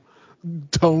dull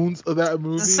tones of that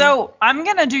movie. So I'm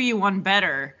going to do you one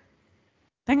better.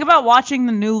 Think about watching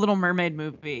the new Little Mermaid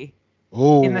movie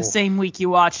in the same week you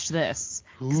watched this.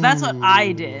 Because that's what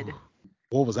I did.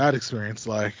 What was that experience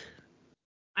like?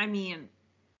 I mean,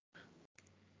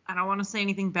 I don't want to say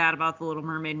anything bad about the Little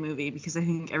Mermaid movie because I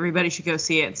think everybody should go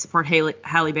see it and support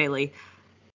Halle Bailey.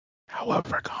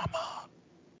 However,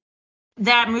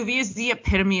 that movie is the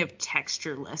epitome of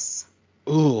textureless.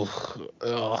 Ooh,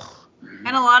 ugh.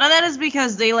 And a lot of that is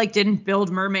because they like didn't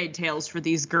build mermaid tails for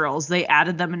these girls. They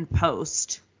added them in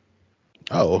post.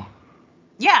 Oh.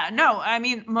 Yeah, no, I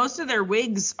mean most of their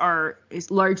wigs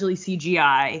is largely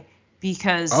CGI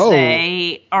because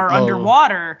they are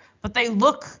underwater, but they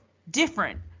look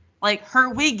different. Like her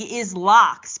wig is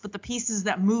locks, but the pieces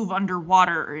that move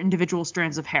underwater are individual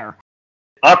strands of hair.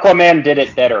 Aquaman did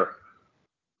it better.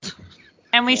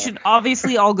 And we should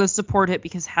obviously all go support it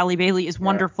because Halle Bailey is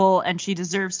wonderful and she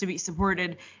deserves to be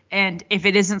supported. And if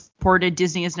it isn't supported,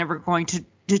 Disney is never going to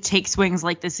take swings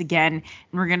like this again. And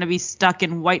we're going to be stuck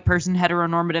in white person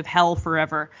heteronormative hell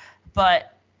forever.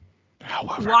 But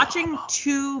watching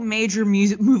two major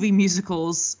movie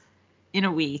musicals in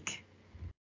a week,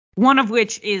 one of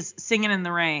which is Singing in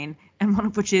the Rain and one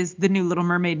of which is the new Little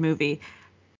Mermaid movie,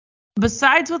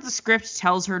 besides what the script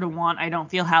tells her to want, I don't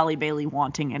feel Halle Bailey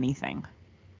wanting anything.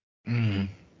 Mm.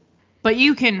 But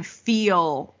you can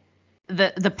feel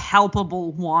the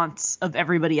palpable wants of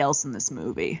everybody else in this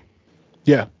movie.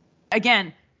 Yeah.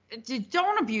 Again,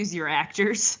 don't abuse your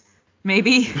actors.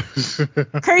 Maybe.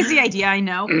 Crazy idea, I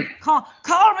know.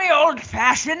 Call me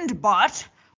old-fashioned, but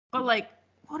like,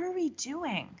 what are we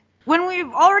doing? When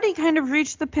we've already kind of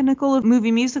reached the pinnacle of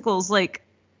movie musicals, like,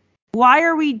 why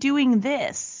are we doing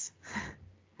this?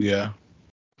 Yeah.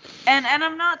 And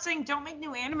I'm not saying don't make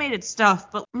new animated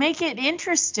stuff, but make it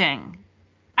interesting.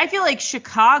 I feel like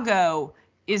Chicago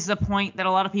is the point that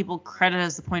a lot of people credit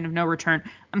as the point of no return.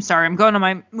 I'm sorry, I'm going on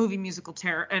my movie musical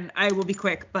tear, and I will be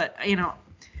quick, but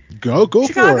Go for it.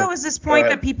 Chicago is this point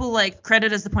that people like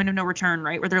credit as the point of no return,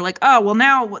 right? Where they're like, oh, well,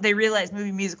 now they realize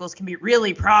movie musicals can be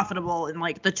really profitable in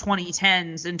like the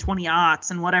 2010s and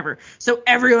 20aughts and whatever. So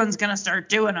everyone's going to start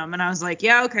doing them. And I was like,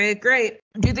 yeah, okay, great.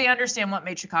 Do they understand what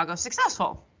made Chicago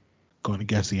successful? Going to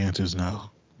guess the answer is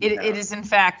no. It is, in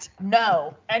fact,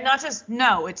 no. And not just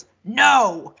no, it's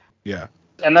no. Yeah.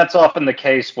 And that's often the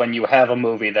case when you have a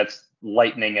movie that's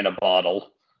lightning in a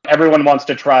bottle. Everyone wants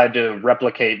to try to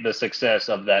replicate the success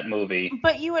of that movie.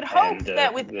 But you would hope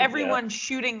that with everyone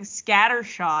shooting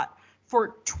scattershot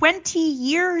for 20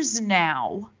 years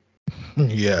now,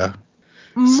 yeah,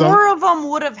 more of them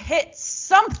would have hit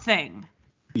something.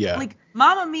 Yeah. Like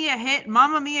Mamma Mia hit,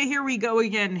 Mamma Mia Here We Go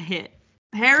Again hit.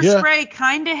 Hairspray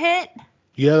kind of hit.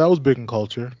 Yeah, that was big in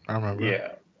culture. I remember. Yeah.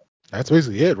 That's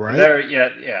basically it, right?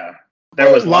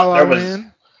 There was La La Land.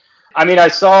 I mean, I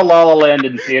saw La La Land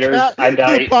in theaters.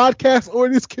 The podcast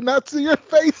audience cannot see your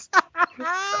face.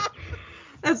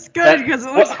 That's good because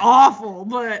it looks awful,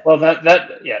 but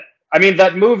I mean,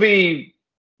 that movie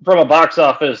from a box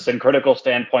office and critical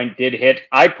standpoint did hit.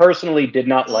 I personally did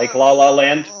not like La La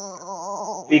Land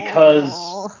because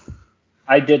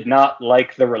I did not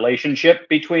like the relationship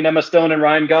between Emma Stone and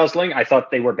Ryan Gosling. I thought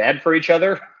they were bad for each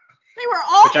other. They were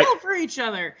awful for each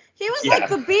other. He was like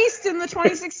the Beast in the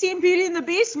 2016 Beauty and the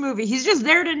Beast movie. He's just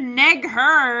there to neg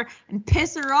her and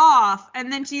piss her off.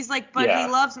 And then she's like, but he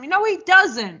loves me. No, he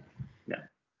doesn't.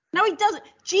 No, he doesn't.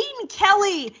 Gene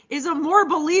Kelly is a more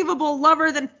believable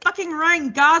lover than fucking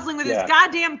Ryan Gosling with his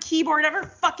goddamn keyboard ever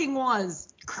fucking was.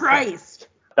 Christ.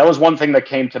 That was one thing that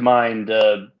came to mind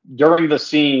during the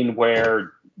scene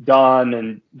where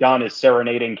Don is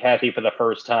serenading Kathy for the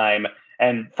first time.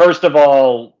 And first of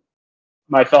all,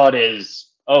 my thought is,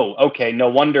 oh, okay, no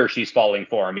wonder she's falling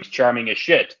for him. He's charming as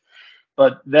shit.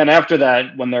 But then after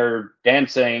that, when they're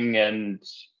dancing and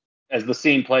as the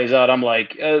scene plays out, I'm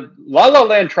like, La La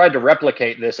Land tried to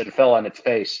replicate this and fell on its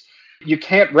face. You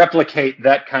can't replicate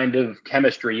that kind of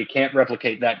chemistry. You can't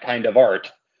replicate that kind of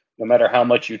art, no matter how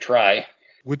much you try.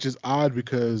 Which is odd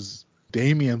because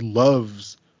Damien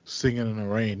loves Singing in the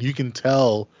Rain. You can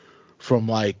tell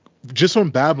from just from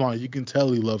Babylon, you can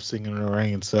tell he loves Singing in the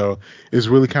Rain. So it's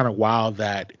really kind of wild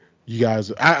that you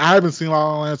guys, I haven't seen La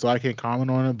La Land, so I can't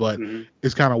comment on it, but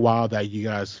it's kind of wild that you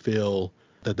guys feel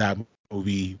that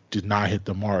movie did not hit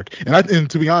the mark. And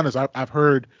to be honest, I've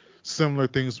heard similar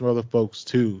things from other folks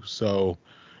too. So,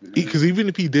 because even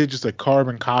if he did just a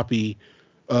carbon copy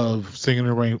of Singing in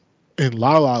the Rain in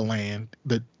La La Land,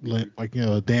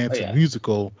 a dance and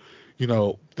musical,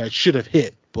 that should have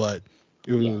hit, but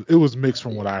it was mixed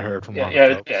from what I heard from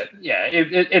other folks.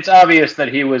 It's obvious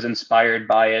that he was inspired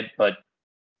by it, but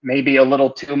maybe a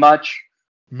little too much.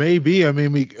 Maybe, I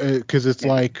mean, because it's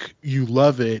like you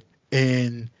love it,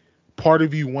 and part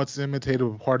of you wants to imitate it,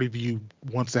 but part of you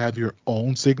wants to have your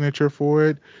own signature for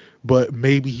it. But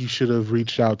maybe he should have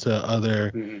reached out to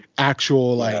other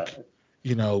actual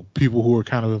people who were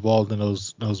kind of involved in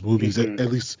those movies,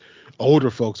 at least older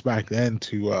folks back then,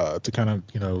 to kind of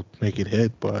make it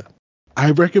hit. But I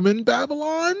recommend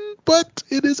Babylon, but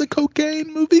it is a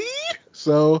cocaine movie,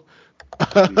 so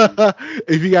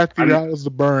if you got $3 to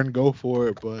burn, go for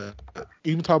it. But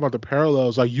even talking about the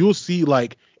parallels, you'll see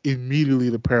immediately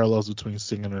the parallels between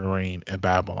Singing in the Rain and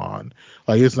Babylon.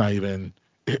 It's not even.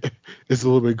 It's a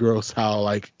little bit gross how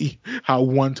how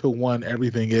 1-to-1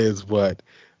 everything is, but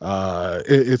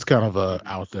it's kind of a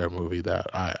out there movie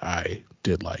that I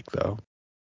did like though.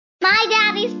 My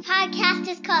daddy's podcast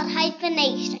is called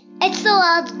Hyphenation. It's the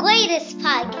world's greatest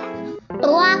podcast.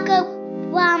 Barack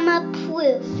Obama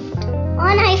proof.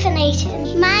 On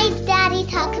Hyphenation, my daddy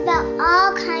talks about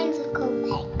all kinds of cool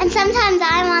things. And sometimes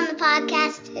I'm on the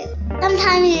podcast too.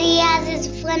 Sometimes he has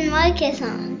his friend Marcus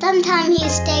on. Sometimes he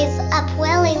stays up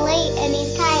really late and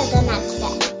he's tired the next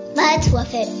day. But it's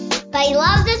worth it. But he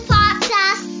loves this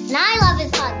podcast and I love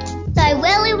his podcast. So I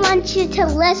really want you to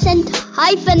listen to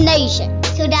Hyphenation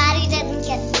so daddy doesn't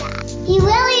get sad. He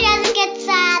really doesn't get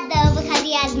sad though because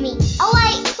he has me.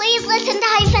 Alright, please listen to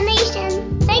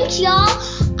Hyphenation. Thanks y'all.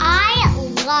 I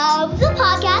love the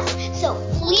podcast, so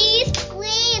please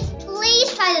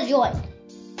try to join.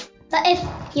 But if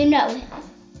you know him.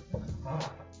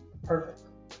 Perfect.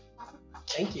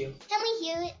 Thank you. Can we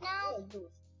hear it now?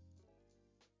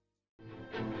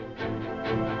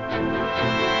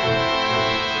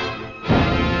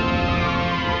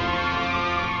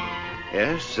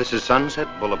 Yes, this is Sunset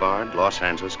Boulevard, Los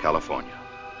Angeles, California.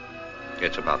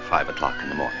 It's about 5 o'clock in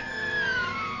the morning.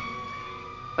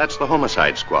 That's the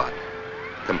Homicide Squad,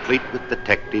 complete with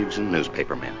detectives and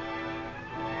newspapermen.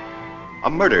 A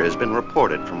murder has been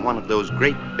reported from one of those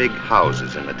great big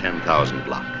houses in the 10,000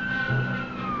 block.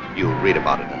 You'll read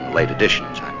about it in the late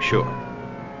editions, I'm sure.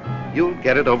 You'll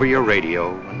get it over your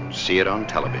radio and see it on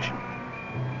television.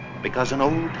 Because an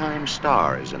old-time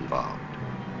star is involved.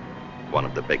 One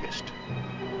of the biggest.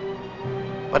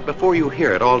 But before you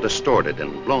hear it all distorted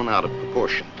and blown out of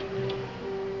proportion,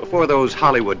 before those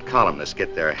Hollywood columnists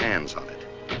get their hands on it,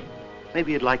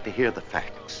 maybe you'd like to hear the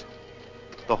facts,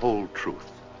 the whole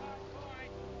truth.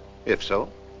 If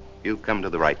so, you've come to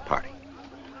the right party.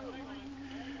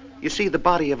 You see, the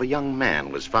body of a young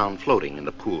man was found floating in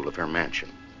the pool of her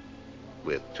mansion,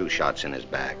 with 2 shots in his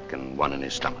back and 1 in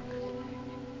his stomach.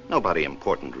 Nobody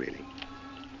important, really.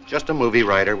 Just a movie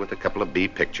writer with a couple of B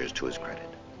pictures to his credit.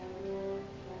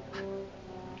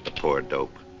 The poor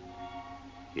dope.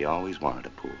 He always wanted a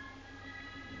pool.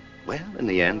 Well, in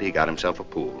the end, he got himself a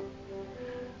pool.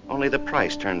 Only the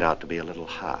price turned out to be a little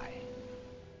high.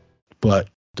 But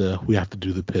we have to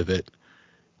do the pivot.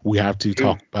 We have to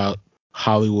talk about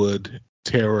Hollywood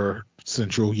Terror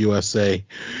Central USA.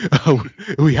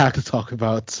 We have to talk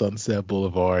about Sunset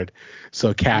Boulevard.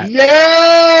 So, Kat.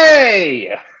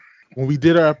 Yay! When we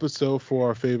did our episode for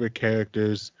our favorite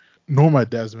characters, Norma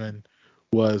Desmond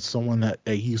was someone that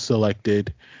you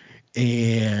selected.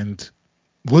 And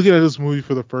looking at this movie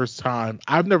for the first time,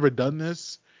 I've never done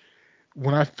this.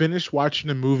 When I finished watching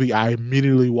the movie, I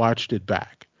immediately watched it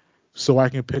back so I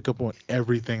can pick up on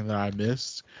everything that I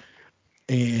missed.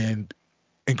 And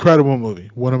incredible movie.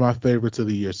 One of my favorites of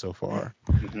the year so far.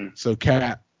 Mm-hmm. So,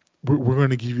 Kat, we're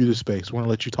going to give you the space. We're going to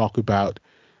let you talk about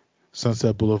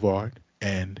Sunset Boulevard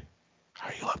and how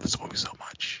you love this movie so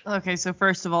much. Okay, so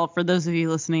first of all, for those of you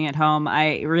listening at home,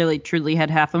 I really, truly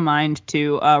had half a mind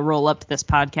to roll up to this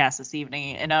podcast this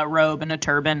evening in a robe and a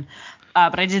turban.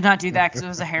 But I did not do that because it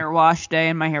was a hair wash day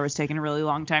and my hair was taking a really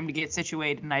long time to get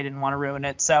situated and I didn't want to ruin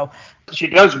it. So She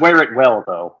does wear it well,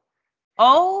 though.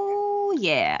 Oh,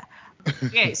 yeah.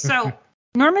 Okay, so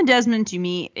Norma Desmond to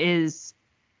me is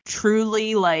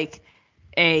truly like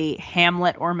a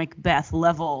Hamlet or Macbeth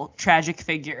level tragic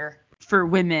figure for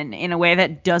women in a way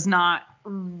that does not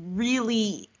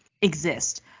really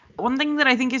exist. One thing that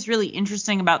I think is really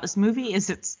interesting about this movie is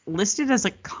it's listed as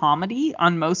a comedy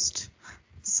on most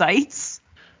sites.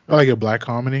 I like a black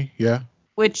comedy, yeah.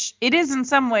 Which it is in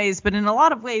some ways, but in a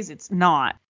lot of ways it's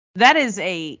not. That is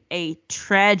a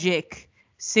tragic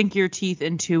sink your teeth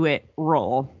into it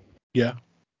role. Yeah.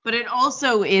 But it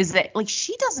also is that, like,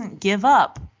 she doesn't give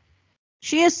up.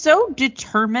 She is so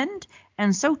determined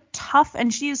and so tough,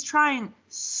 and she is trying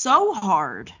so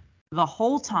hard the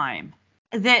whole time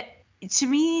that, to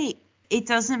me, it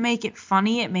doesn't make it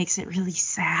funny. It makes it really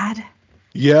sad.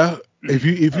 Yeah. If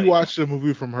you watch the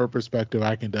movie from her perspective,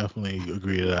 I can definitely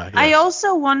agree to that. Yes. I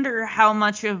also wonder how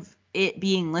much of it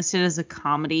being listed as a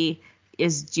comedy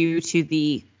is due to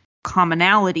the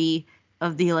commonality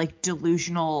of the, like,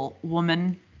 delusional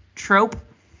woman trope.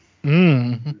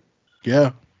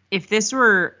 Yeah. If this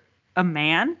were a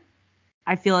man,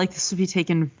 I feel like this would be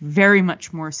taken very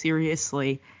much more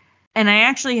seriously. And I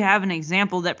actually have an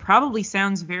example that probably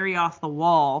sounds very off the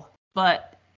wall,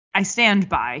 but I stand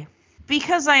by.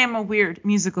 Because I am a weird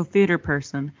musical theater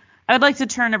person, I would like to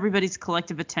turn everybody's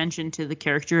collective attention to the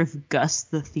character of Gus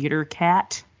the theater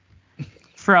cat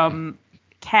from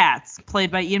Cats, played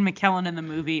by Ian McKellen in the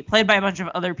movie, played by a bunch of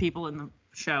other people in the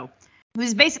show,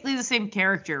 who's basically the same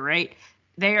character, right?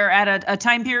 They are at a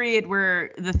time period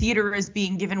where the theater is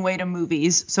being given way to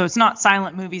movies, so it's not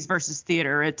silent movies versus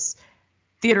theater, it's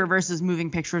theater versus moving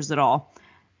pictures at all.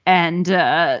 And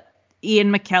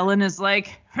Ian McKellen is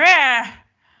like,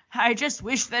 I just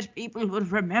wish that people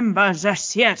would remember the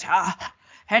theater,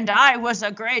 and I was a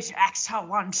great actor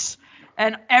once.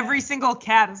 And every single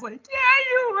cat is like, yeah,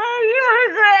 you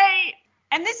were great.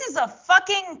 And this is a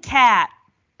fucking cat.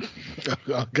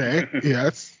 Okay,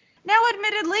 yes. Now,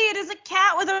 admittedly, it is a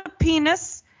cat with a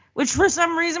penis, which for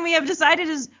some reason we have decided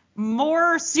is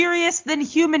more serious than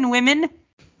human women.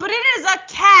 But it is a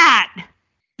cat.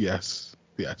 Yes,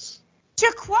 yes.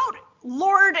 To quote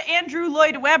Lord Andrew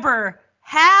Lloyd Webber,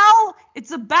 Hal,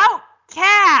 it's about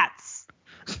cats.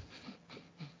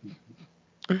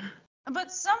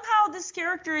 But somehow this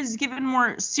character is given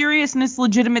more seriousness,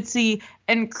 legitimacy,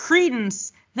 and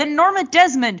credence than Norma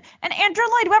Desmond. And Andrew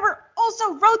Lloyd Webber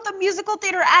also wrote the musical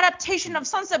theater adaptation of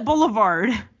Sunset Boulevard.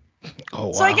 Oh,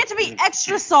 wow. So I get to be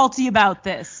extra salty about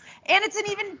this. And it's an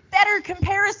even better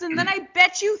comparison than I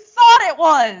bet you thought it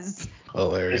was.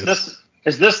 Hilarious.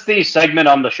 Is this the segment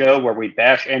on the show where we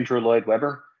bash Andrew Lloyd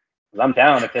Webber? I'm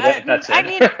down if that's it. I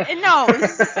mean, no,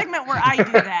 this is a segment where I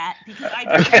do that because I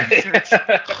do the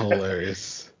research.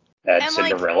 Hilarious. Bad And, like,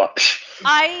 Cinderella.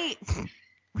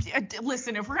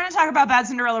 Listen, if we're going to talk about Bad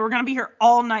Cinderella, we're going to be here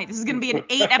all night. This is going to be an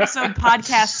 8-episode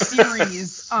podcast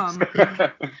series.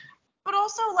 But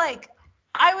also, like,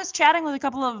 I was chatting with a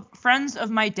couple of friends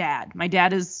of my dad. My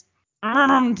dad is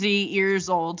 80 years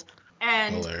old.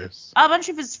 And Hilarious. a bunch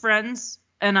of his friends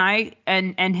and I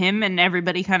and him and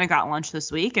everybody kind of got lunch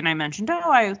this week. And I mentioned,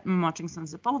 I'm watching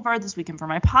Sunset Boulevard this weekend for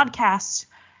my podcast.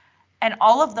 And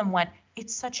all of them went,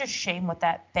 it's such a shame what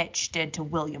that bitch did to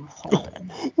William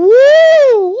Holden.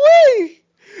 Woo! Wee!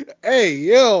 Hey,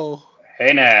 yo.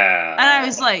 Hey, now. And I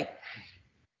was like,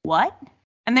 what?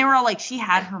 And they were all like, she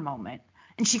had her moment.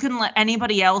 And she couldn't let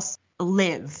anybody else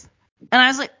live. And I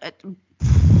was like,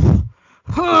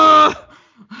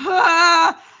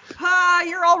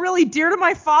 you're all really dear to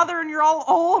my father and you're all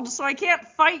old, so I can't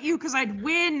fight you because I'd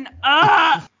win.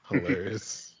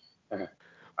 Hilarious.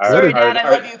 Sorry, Dad,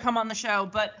 I love you. Come on the show.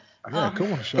 But yeah,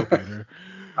 come on the show, Peter.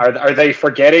 Are they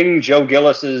forgetting Joe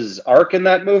Gillis's arc in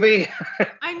that movie?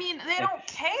 I mean, they don't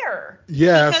care.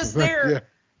 Yeah, because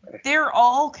they're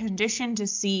all conditioned to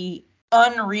see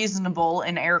unreasonable,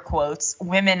 in air quotes,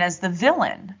 women as the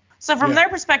villain. So from their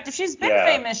perspective, she's been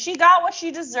famous. She got what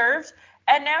she deserved,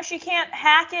 and now she can't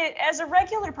hack it as a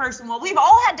regular person. Well, we've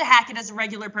all had to hack it as a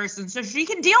regular person, so she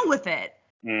can deal with it.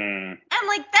 And,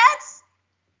 like,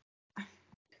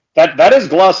 That is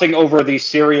glossing over the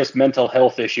serious mental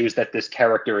health issues that this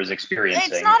character is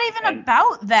experiencing. It's not even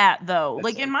about that, though.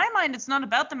 Like, in my mind, it's not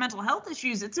about the mental health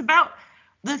issues. It's about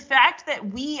the fact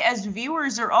that we as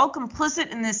viewers are all complicit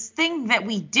in this thing that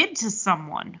we did to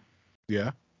someone.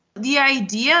 Yeah. The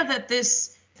idea that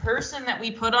this person that we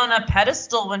put on a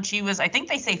pedestal when she was, I think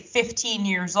they say 15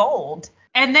 years old,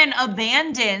 and then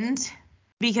abandoned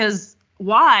because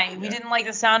why? We didn't like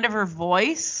the sound of her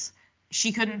voice.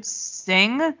 She couldn't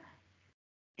sing.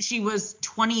 She was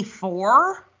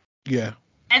 24. Yeah.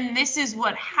 And this is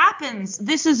what happens.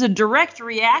 This is a direct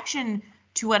reaction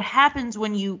to what happens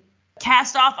when you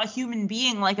cast off a human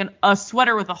being like a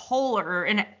sweater with a hole or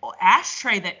an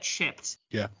ashtray that chipped.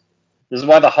 Yeah. This is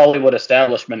why the Hollywood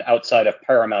establishment outside of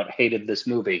Paramount hated this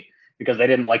movie, because they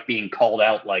didn't like being called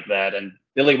out like that. And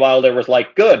Billy Wilder was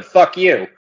like, good, fuck you.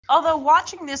 Although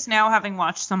watching this now, having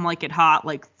watched Some Like It Hot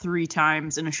like 3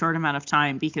 times in a short amount of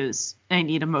time because I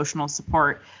need emotional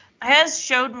support, has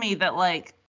showed me that,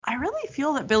 like, I really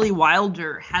feel that Billy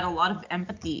Wilder had a lot of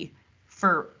empathy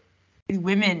for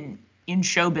women in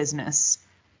show business.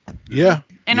 Yeah.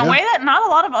 In a way that not a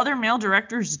lot of other male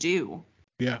directors do.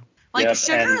 Yeah. Like,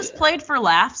 Sugar is played for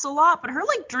laughs a lot, but her,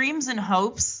 like, dreams and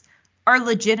hopes are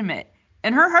legitimate.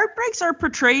 And her heartbreaks are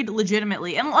portrayed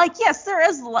legitimately. And, like, yes, there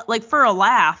is, like, for a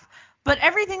laugh. But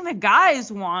everything the guys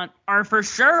want are for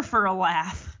sure for a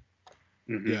laugh.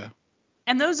 Yeah.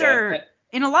 And those are,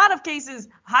 in a lot of cases,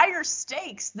 higher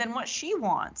stakes than what she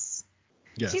wants.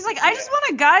 Yeah. She's like, I just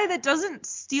want a guy that doesn't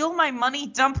steal my money,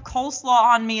 dump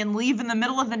coleslaw on me, and leave in the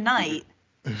middle of the night.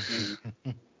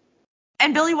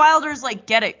 And Billy Wilder's like,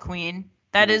 get it, queen.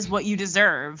 That is what you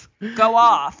deserve. Go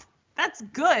off. That's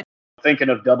good. Thinking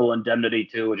of Double Indemnity,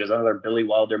 too, which is another Billy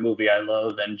Wilder movie I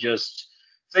love, and just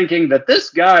thinking that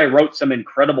this guy wrote some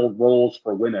incredible roles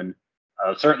for women,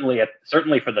 certainly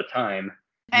for the time.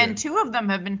 And 2 of them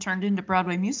have been turned into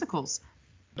Broadway musicals.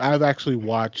 I've actually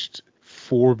watched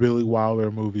 4 Billy Wilder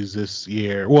movies this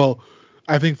year. Well,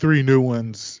 I think 3 new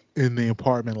ones in the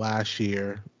apartment last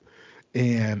year.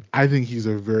 And I think he's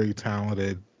a very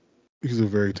talented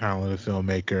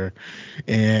filmmaker.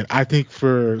 And I think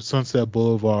for Sunset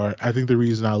Boulevard, I think the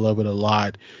reason I love it a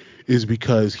lot is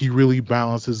because he really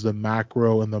balances the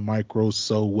macro and the micro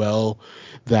so well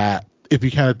that if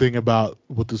you kind of think about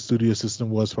what the studio system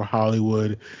was for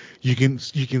Hollywood, you can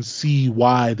see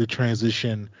why the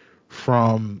transition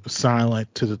from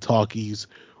silent to the talkies,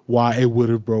 why it would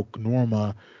have broke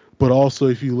Norma. But also,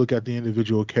 if you look at the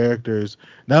individual characters,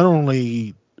 not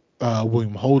only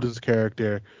William Holden's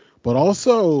character, but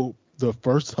also the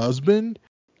first husband.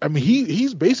 I mean,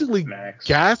 he's basically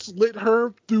gaslit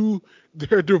her through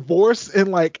their divorce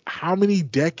in like how many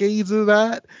decades of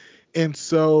that? And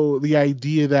so the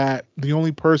idea that the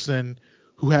only person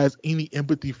who has any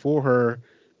empathy for her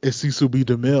is Cecil B.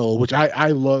 DeMille, which I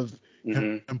love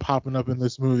him popping up in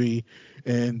this movie,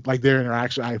 and like their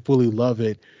interaction, I fully love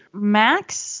it.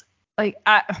 Max, like,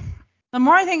 the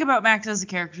more I think about Max as a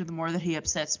character, the more that he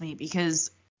upsets me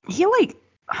because he like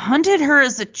hunted her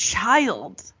as a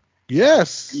child.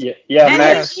 Yes. Yeah. And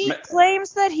Max. he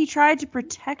claims that he tried to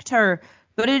protect her,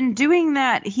 but in doing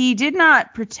that, he did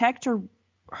not protect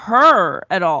her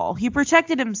at all. He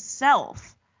protected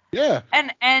himself. Yeah.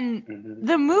 And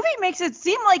the movie makes it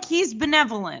seem like he's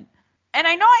benevolent. And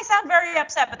I know I sound very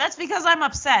upset, but that's because I'm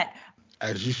upset.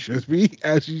 As you should be.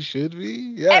 As you should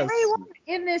be. Yes. Everyone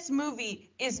in this movie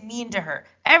is mean to her.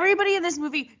 Everybody in this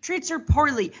movie treats her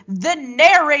poorly. The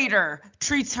narrator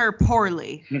treats her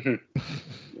poorly.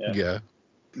 Yeah.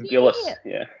 Gillis,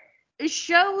 yeah. It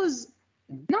shows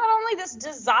not only this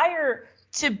desire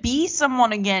to be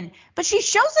someone again, but she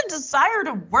shows a desire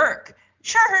to work.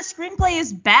 Sure, her screenplay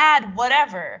is bad,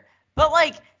 whatever. But,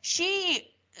 like, she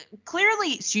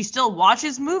still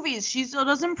watches movies. She still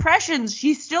does impressions.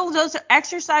 She still does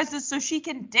exercises so she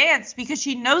can dance because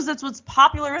she knows that's what's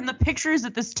popular in the pictures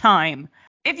at this time.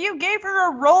 If you gave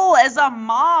her a role as a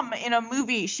mom in a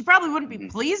movie, she probably wouldn't be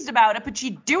pleased about it, but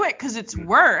she'd do it because it's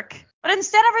work. But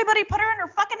instead, everybody put her in her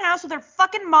fucking house with her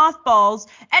fucking mothballs,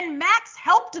 and Max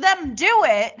helped them do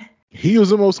it. He was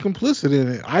the most complicit in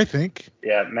it, I think.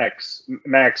 Yeah, Max,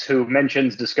 who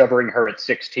mentions discovering her at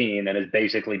 16 and has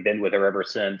basically been with her ever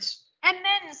since. And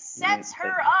then sets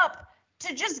her up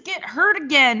to just get hurt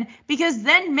again, because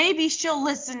then maybe she'll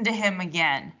listen to him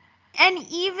again. And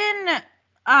even,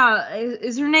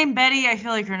 is her name Betty? I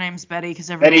feel like her name's Betty, because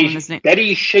every woman is named...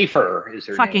 Betty Schaefer is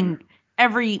her name.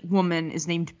 Every woman is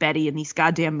named Betty in these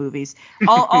goddamn movies.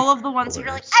 All of the ones who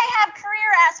are like, I have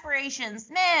career aspirations.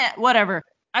 Meh, whatever.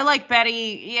 I like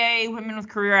Betty. Yay, women with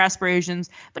career aspirations.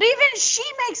 But even she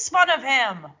makes fun of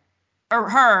him. Or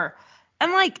her.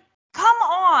 And like, come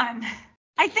on.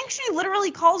 I think she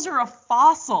literally calls her a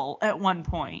fossil at one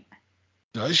point.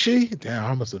 Does she? Damn,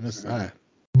 I must have missed that.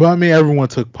 But I mean, everyone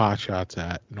took pot shots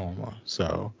at Norma,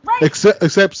 so right.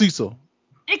 Except Cecil.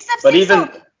 But even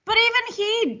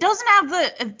he doesn't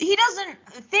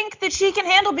think that she can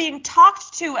handle being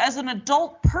talked to as an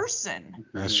adult person.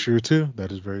 That's true too.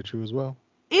 That is very true as well.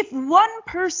 If one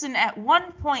person at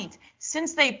one point,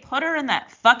 since they put her in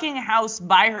that fucking house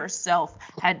by herself,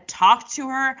 had talked to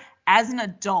her as an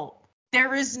adult,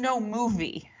 there is no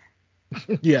movie.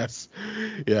 Yes,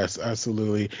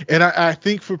 absolutely. And I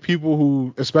think for people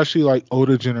who, especially like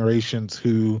older generations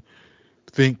who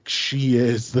think she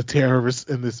is the terrorist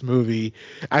in this movie,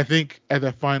 I think at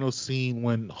the final scene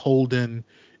when Holden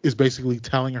is basically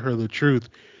telling her the truth,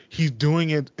 he's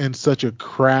doing it in such a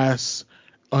crass,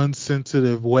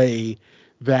 unsensitive way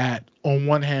that on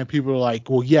one hand people are like,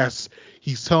 well, yes,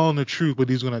 he's telling the truth, but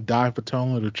he's going to die for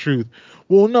telling her the truth.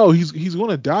 Well, no, he's going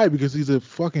to die because he's a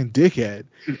fucking dickhead.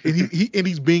 And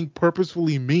he's being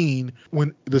purposefully mean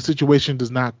when the situation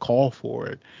does not call for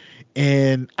it.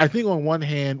 And I think on one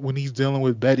hand, when he's dealing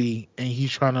with Betty and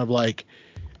he's trying to like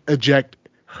eject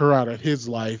her out of his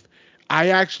life, I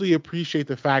actually appreciate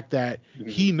the fact that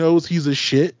he knows he's a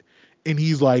shit and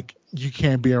he's like, you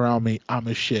can't be around me, I'm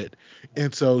a shit.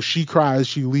 And so she cries,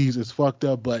 she leaves, it's fucked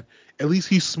up, but at least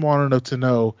he's smart enough to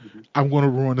know I'm going to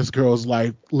ruin this girl's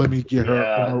life. Let me get her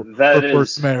on her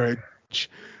first marriage.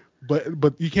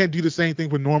 But you can't do the same thing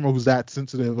for Norma, who's that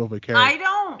sensitive of a character. I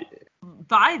don't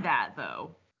buy that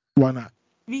though. Why not?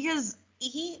 Because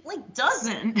he like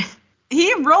doesn't.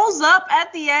 He rolls up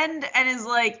at the end and is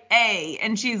like, A,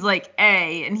 and she's like,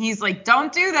 A, and he's like,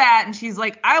 don't do that, and she's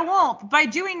like, I won't. By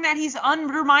doing that, he's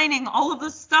undermining all of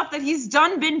the stuff that he's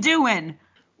been doing.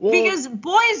 Well, because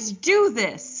boys do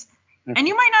this. And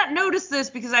you might not notice this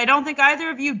because I don't think either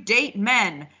of you date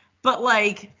men, but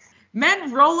like,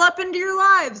 men roll up into your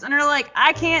lives and are like,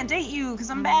 I can't date you because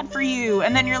I'm bad for you.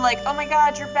 And then you're like, oh my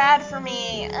God, you're bad for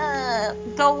me.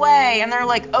 Go away. And they're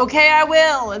like, okay, I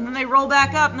will. And then they roll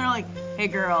back up and they're like, hey,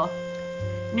 girl.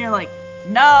 And you're like,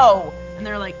 no. And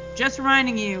they're like, just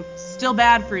reminding you, still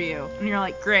bad for you. And you're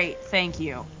like, great, thank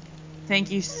you. Thank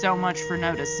you so much for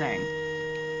noticing.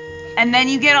 And then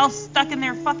you get all stuck in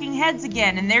their fucking heads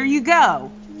again, and there you go.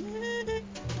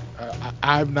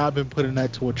 I've not been put in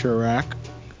that torture rack.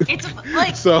 It's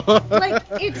like, so. Like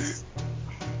it's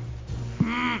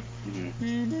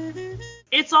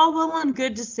it's all well and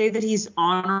good to say that he's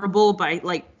honorable by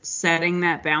like setting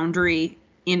that boundary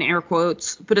in air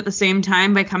quotes, but at the same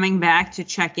time, by coming back to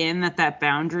check in that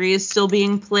boundary is still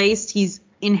being placed, he's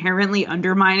inherently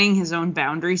undermining his own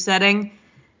boundary setting.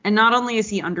 And not only is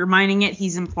he undermining it,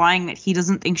 he's implying that he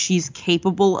doesn't think she's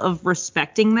capable of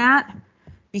respecting that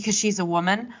because she's a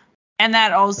woman. And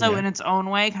that also, in its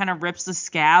own way, kind of rips the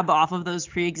scab off of those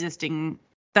pre-existing...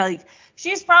 Like,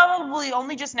 she's probably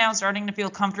only just now starting to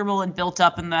feel comfortable and built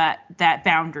up in that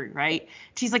boundary, right?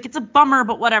 She's like, it's a bummer,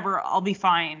 but whatever, I'll be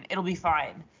fine. It'll be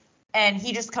fine. And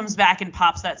he just comes back and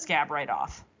pops that scab right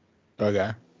off.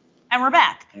 Okay. And we're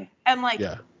back. And, like,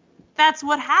 that's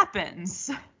what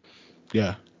happens.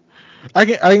 Yeah. I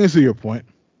can see your point.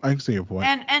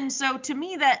 And so to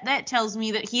me that tells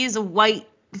me that he is a white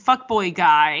fuckboy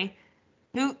guy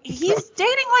who he's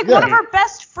dating like one of her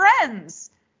best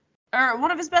friends, or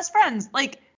one of his best friends.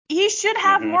 Like, he should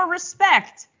have more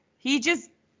respect. He just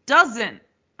doesn't.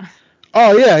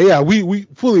 Oh yeah, we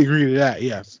fully agree to that.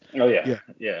 Yes. Oh yeah.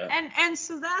 And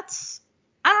so that's,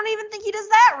 I don't even think he does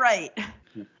that right.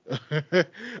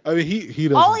 I mean, he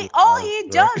doesn't. All he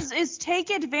does is take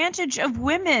advantage of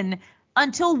women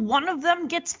until one of them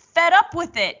gets fed up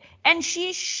with it and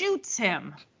she shoots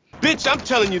him. Bitch, I'm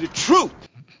telling you the truth.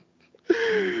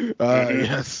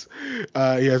 Yes.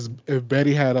 If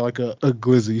Betty had like a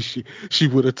glizzy, she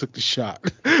would have took the shot.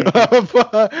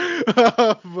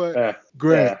 But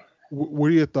Greg, what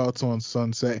are your thoughts on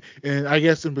Sunset? And I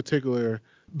guess in particular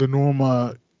the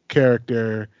Norma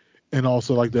character, and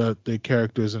also like the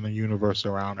characters in the universe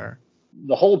around her.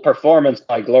 The whole performance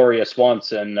by Gloria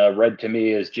Swanson read to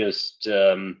me as just,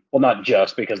 well, not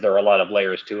just, because there are a lot of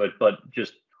layers to it, but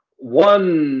just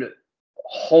one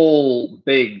whole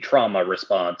big trauma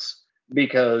response,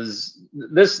 because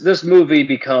this movie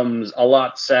becomes a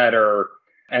lot sadder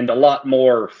and a lot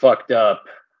more fucked up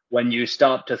when you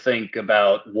stop to think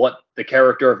about what the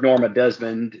character of Norma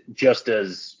Desmond, just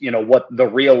as, you know, what the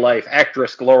real life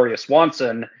actress Gloria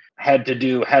Swanson had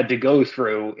to go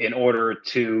through in order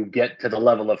to get to the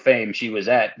level of fame she was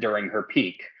at during her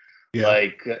peak. Yeah.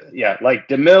 Like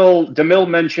DeMille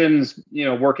mentions, you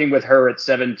know, working with her at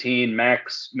 17.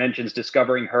 Max mentions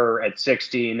discovering her at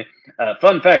 16.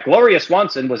 Fun fact, Gloria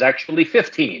Swanson was actually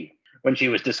 15 when she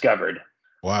was discovered.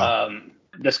 Wow.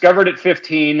 Discovered at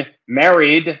 15,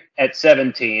 married at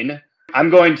 17. I'm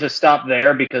going to stop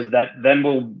there because then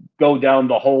we'll go down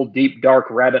the whole deep, dark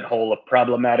rabbit hole of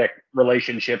problematic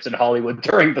relationships in Hollywood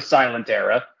during the silent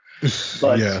era.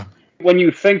 But when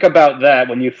you think about that,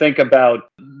 when you think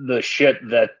about the shit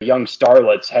that young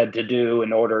starlets had to do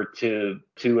in order to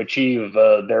achieve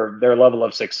their level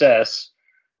of success,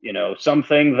 you know,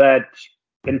 something that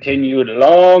continued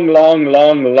long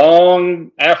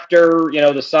after, you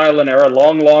know, the silent era,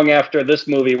 long after this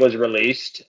movie was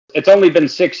released. It's only been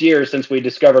 6 years since we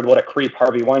discovered what a creep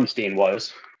Harvey Weinstein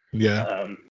was. Yeah.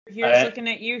 Here's looking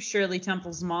at you, Shirley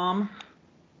Temple's mom.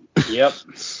 Yep.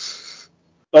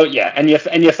 Oh yeah, and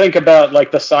you think about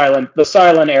like the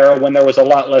silent era when there was a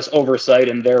lot less oversight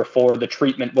and therefore the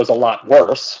treatment was a lot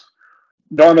worse.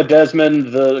 Norma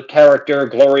Desmond, the character,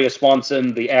 Gloria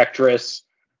Swanson, the actress,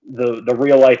 the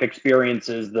real life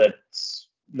experiences that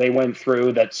they went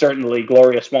through, that certainly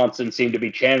Gloria Swanson seemed to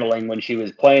be channeling when she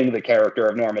was playing the character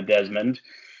of Norma Desmond.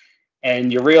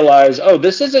 And you realize, oh,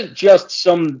 this isn't just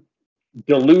some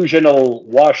delusional,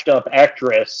 washed up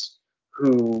actress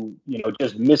who, you know,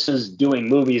 just misses doing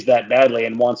movies that badly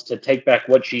and wants to take back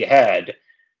what she had.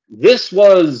 This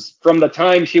was, from the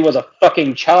time she was a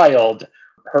fucking child,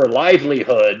 her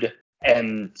livelihood,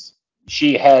 and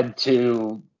she had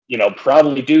to, you know,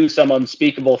 probably do some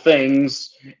unspeakable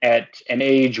things at an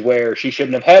age where she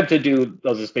shouldn't have had to do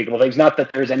those unspeakable things. Not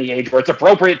that there's any age where it's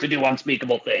appropriate to do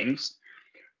unspeakable things,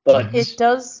 but it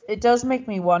does make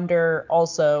me wonder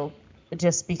also,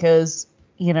 just because,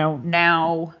 you know,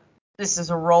 now this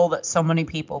is a role that so many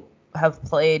people have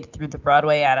played through the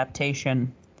Broadway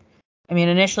adaptation. I mean,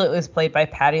 initially it was played by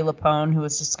Patti LuPone, who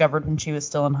was discovered when she was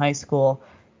still in high school,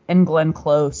 and Glenn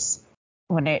Close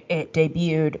when it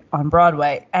debuted on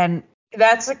Broadway. And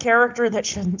that's a character that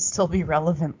shouldn't still be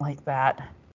relevant like that.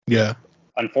 Yeah.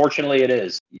 Unfortunately, it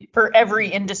is. For every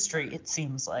industry, it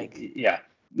seems like. Yeah.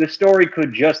 The story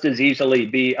could just as easily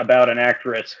be about an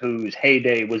actress whose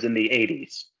heyday was in the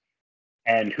 80s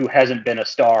and who hasn't been a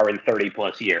star in 30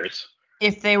 plus years.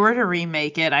 If they were to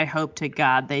remake it, I hope to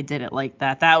God they did it like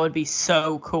that. That would be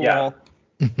so cool. Yeah.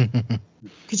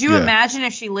 Could you imagine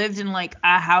if she lived in like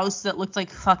a house that looked like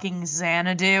fucking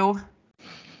Xanadu?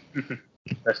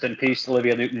 Rest in peace,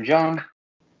 Olivia Newton-John.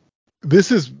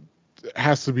 This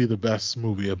has to be the best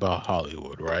movie about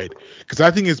Hollywood, right? Because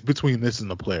I think it's between this and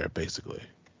The Player, basically,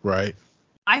 right?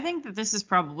 I think that this is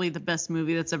probably the best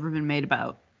movie that's ever been made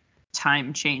about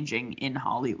time changing in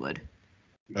Hollywood.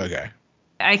 Okay.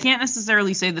 I can't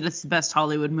necessarily say that it's the best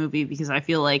Hollywood movie because I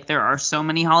feel like there are so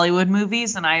many Hollywood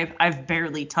movies and I've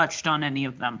barely touched on any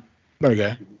of them.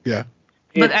 Okay. Yeah.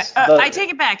 But I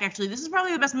take it back, actually. This is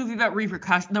probably the best movie about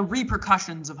the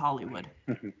repercussions of Hollywood.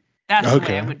 That's the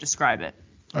way I would describe it.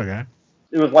 Okay.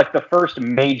 It was like the first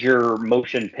major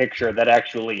motion picture that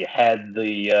actually had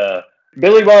the...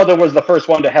 Billy Wilder was the first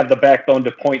one to have the backbone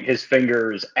to point his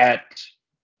fingers at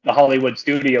the Hollywood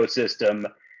studio system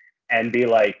and be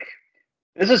like,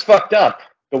 this is fucked up,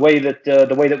 the way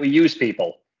that we use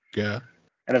people. Yeah.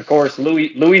 And of course,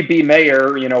 Louis B.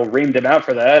 Mayer, you know, reamed him out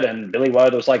for that, and Billy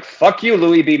Wilder was like, "Fuck you,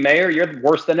 Louis B. Mayer, you're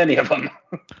worse than any of them."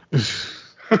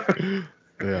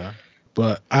 Yeah.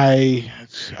 But I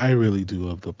really do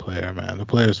love The Player, man. The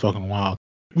Player is fucking wild.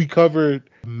 We covered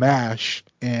MASH,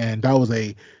 and that was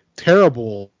a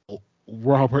terrible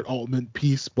Robert Altman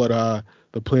piece, but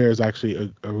The Player is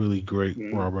actually a really great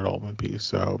Robert Altman piece.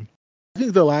 So I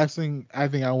think the last thing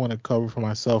I want to cover for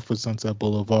myself for Sunset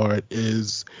Boulevard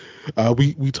is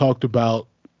we talked about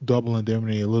Double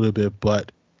Indemnity a little bit,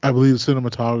 but I believe the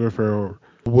cinematographer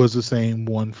was the same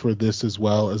one for this as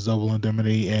well as Double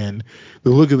Indemnity, and the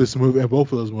look of this movie and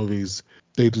both of those movies,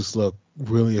 they just look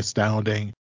really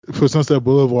astounding. For Sunset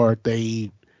Boulevard,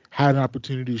 they had an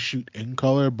opportunity to shoot in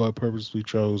color, but purposely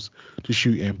chose to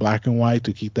shoot in black and white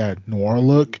to keep that noir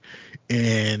look,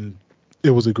 and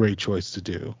it was a great choice to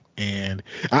do. And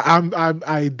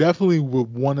I definitely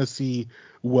would want to see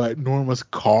what Norma's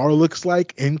car looks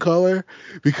like in color,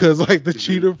 because like the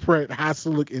cheetah print has to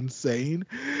look insane.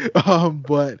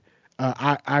 But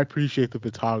I appreciate the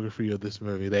photography of this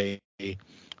movie.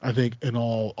 I think in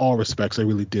all respects, they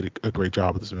really did a great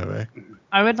job with this movie.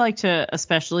 I would like to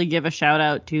especially give a shout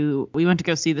out to, we went to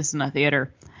go see this in a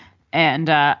theater, and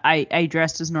I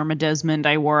dressed as Norma Desmond.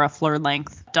 I wore a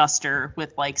floor-length duster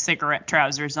with like cigarette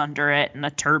trousers under it and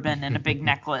a turban and a big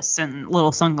necklace and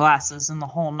little sunglasses and the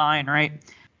whole nine, right?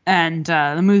 And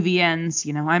the movie ends,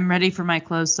 I'm ready for my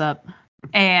close-up.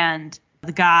 And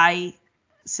the guy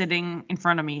sitting in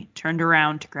front of me turned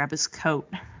around to grab his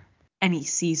coat, and he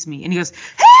sees me, and he goes,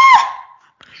 "Ah!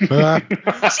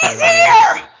 She's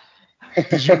here!"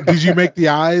 Did you make the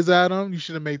eyes at him? You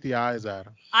should have made the eyes at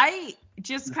him. I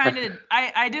just kind of,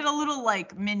 I did a little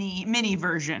like mini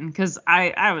version because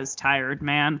I was tired,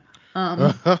 man.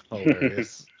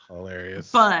 Hilarious.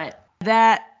 But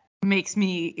that makes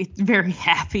me very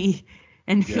happy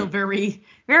and feel very,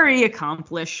 very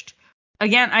accomplished.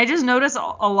 Again, I just notice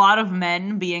a lot of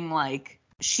men being like,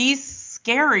 she's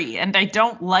scary and I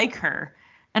don't like her.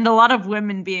 And a lot of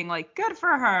women being like, good for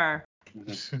her.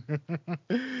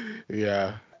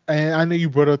 Yeah. And I know you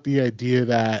brought up the idea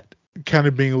that kind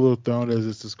of being a little thrown as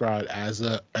it's described as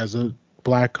a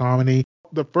black comedy.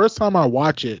 The first time I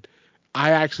watched it,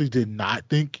 I actually did not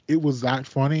think it was that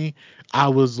funny. I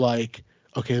was like,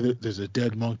 okay, there's a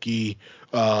dead monkey.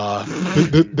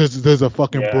 There's a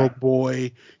fucking broke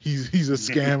boy. He's a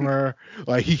scammer.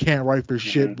 Like he can't write for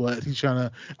shit, but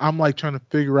I'm like trying to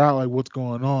figure out like what's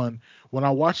going on. When I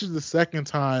watched it the second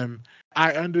time,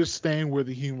 I understand where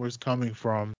the humor is coming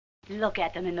from. Look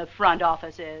at them in the front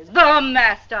offices. The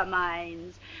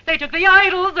masterminds. They took the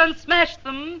idols and smashed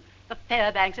them. The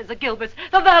Fairbankses, the Gilberts,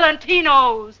 the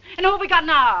Valentinos. And who have we got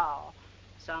now?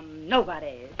 Some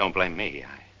nobody. Don't blame me.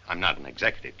 I'm not an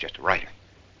executive, just a writer.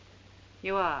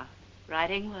 You are.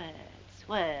 Writing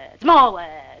words, more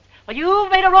words. Well,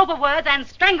 you've made a rope of words and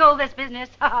strangled this business.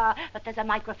 But there's a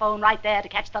microphone right there to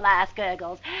catch the last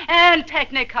gurgles. And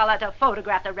Technicolor to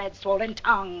photograph the red swollen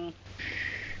tongue.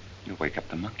 You wake up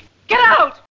the monkey. Get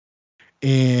out!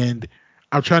 And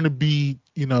I'm trying to be,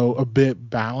 a bit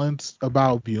balanced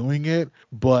about viewing it.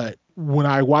 But when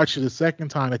I watched it a second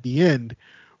time at the end,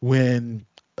 when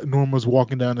Norma's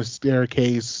walking down the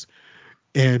staircase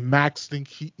and Max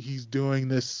thinks he's doing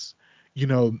this,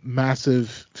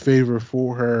 massive favor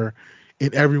for her,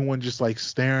 and everyone just like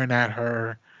staring at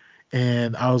her.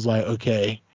 And I was like,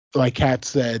 okay, like Kat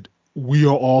said, we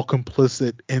are all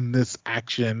complicit in this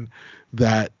action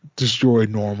that destroyed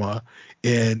Norma.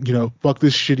 And, fuck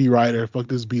this shitty writer, fuck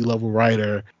this B-level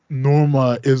writer.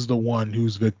 Norma is the one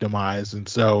who's victimized. And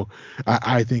so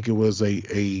I think it was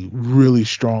a really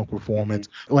strong performance,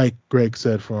 like Greg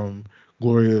said, from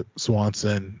Gloria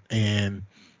Swanson, and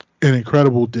an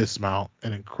incredible dismount.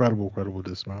 Yeah,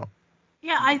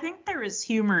 I think there is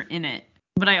humor in it,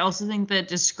 but I also think that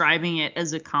describing it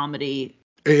as a comedy,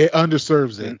 it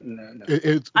underserves it.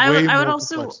 It's way more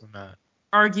complex than that.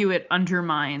 Argue it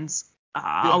undermines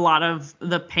a lot of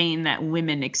the pain that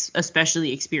women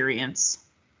especially experience.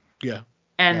 Yeah.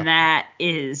 And that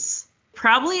is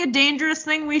probably a dangerous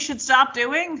thing we should stop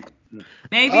doing.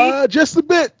 Maybe. Just a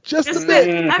bit. Just a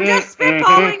bit. I'm just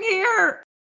spitballing here.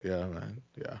 Yeah, man.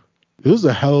 Yeah. It was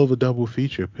a hell of a double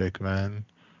feature pick, man.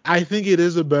 I think it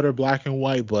is a better black and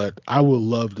white, but I would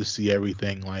love to see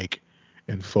everything like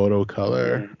in photo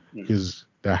color, because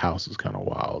that house is kind of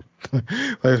wild.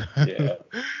 I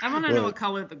want to know what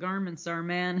color the garments are,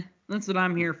 man. That's what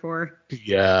I'm here for.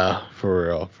 Yeah,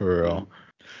 for real.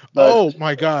 Oh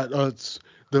my God, it's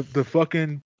the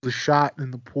fucking the shot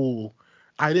in the pool.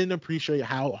 I didn't appreciate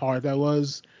how hard that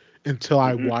was until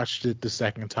I watched it the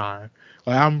second time.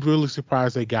 Like, I'm really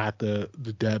surprised they got the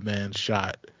dead man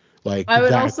shot. Like, I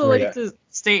would also like to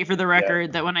state for the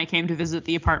record that when I came to visit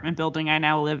the apartment building I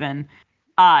now live in,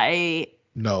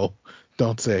 No,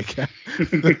 don't say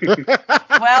it.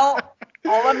 Well,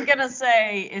 All I'm gonna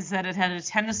say is that it had a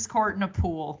tennis court and a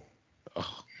pool.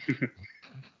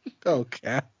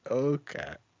 Okay.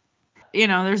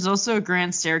 There's also a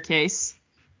grand staircase.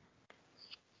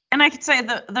 And I could say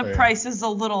the price is a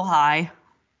little high.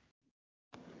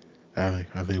 I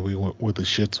think we went with the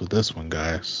shits with this one,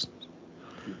 guys.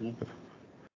 Mm-hmm.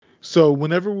 So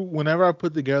whenever I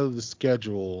put together the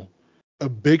schedule, a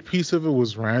big piece of it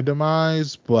was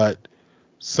randomized, but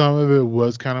some of it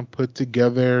was kind of put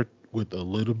together with a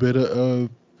little bit of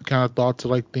kind of thought to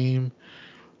like theme.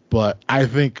 But I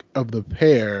think of the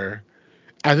pair,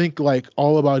 I think like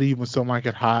All About Eve and So Like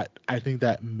It Hot, I think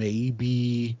that may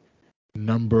be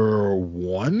number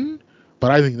 1,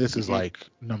 but I think this is like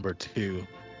number 2.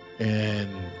 And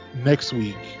next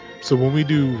week, so when we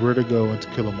do Vertigo and To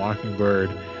Kill a Mockingbird,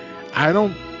 I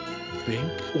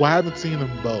haven't seen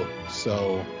them both,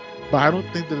 but I don't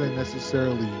think that they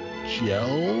necessarily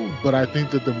gel, but I think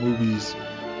that the movies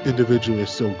individually are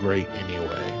still great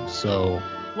anyway. So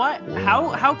What?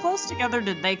 How close together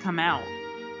did they come out?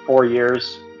 4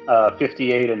 years,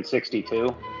 58 and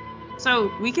 62.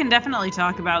 So we can definitely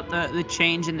talk about the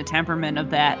change in the temperament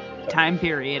of that time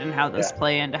period and how those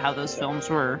play into how those films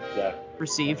were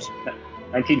received.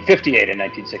 1958 and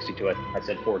 1962. I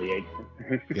said 48.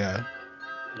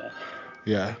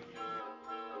 Yeah.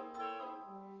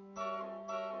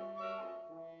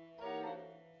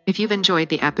 If you've enjoyed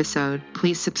the episode,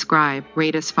 please subscribe,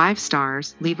 rate us 5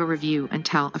 stars, leave a review, and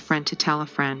tell a friend to tell a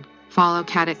friend. Follow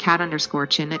Cat at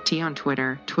cat_chin@t on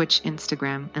Twitter, Twitch,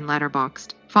 Instagram, and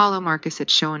Letterboxd. Follow Marcus at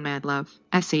Show and Mad Love,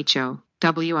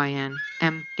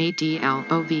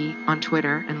 SHOWINMADLOV on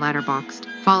Twitter and Letterboxd.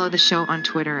 Follow the show on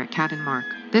Twitter at Cat and Mark.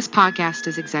 This podcast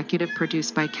is executive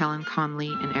produced by Kellen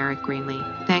Conley and Eric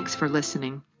Greenlee. Thanks for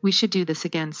listening. We should do this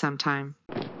again sometime.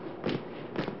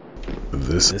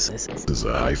 This is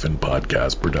a Hyphen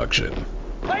Podcast production.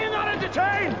 Are you not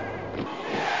entertained?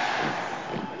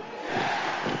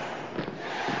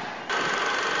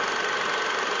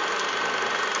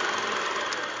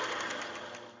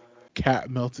 Cat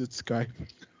melted Skype.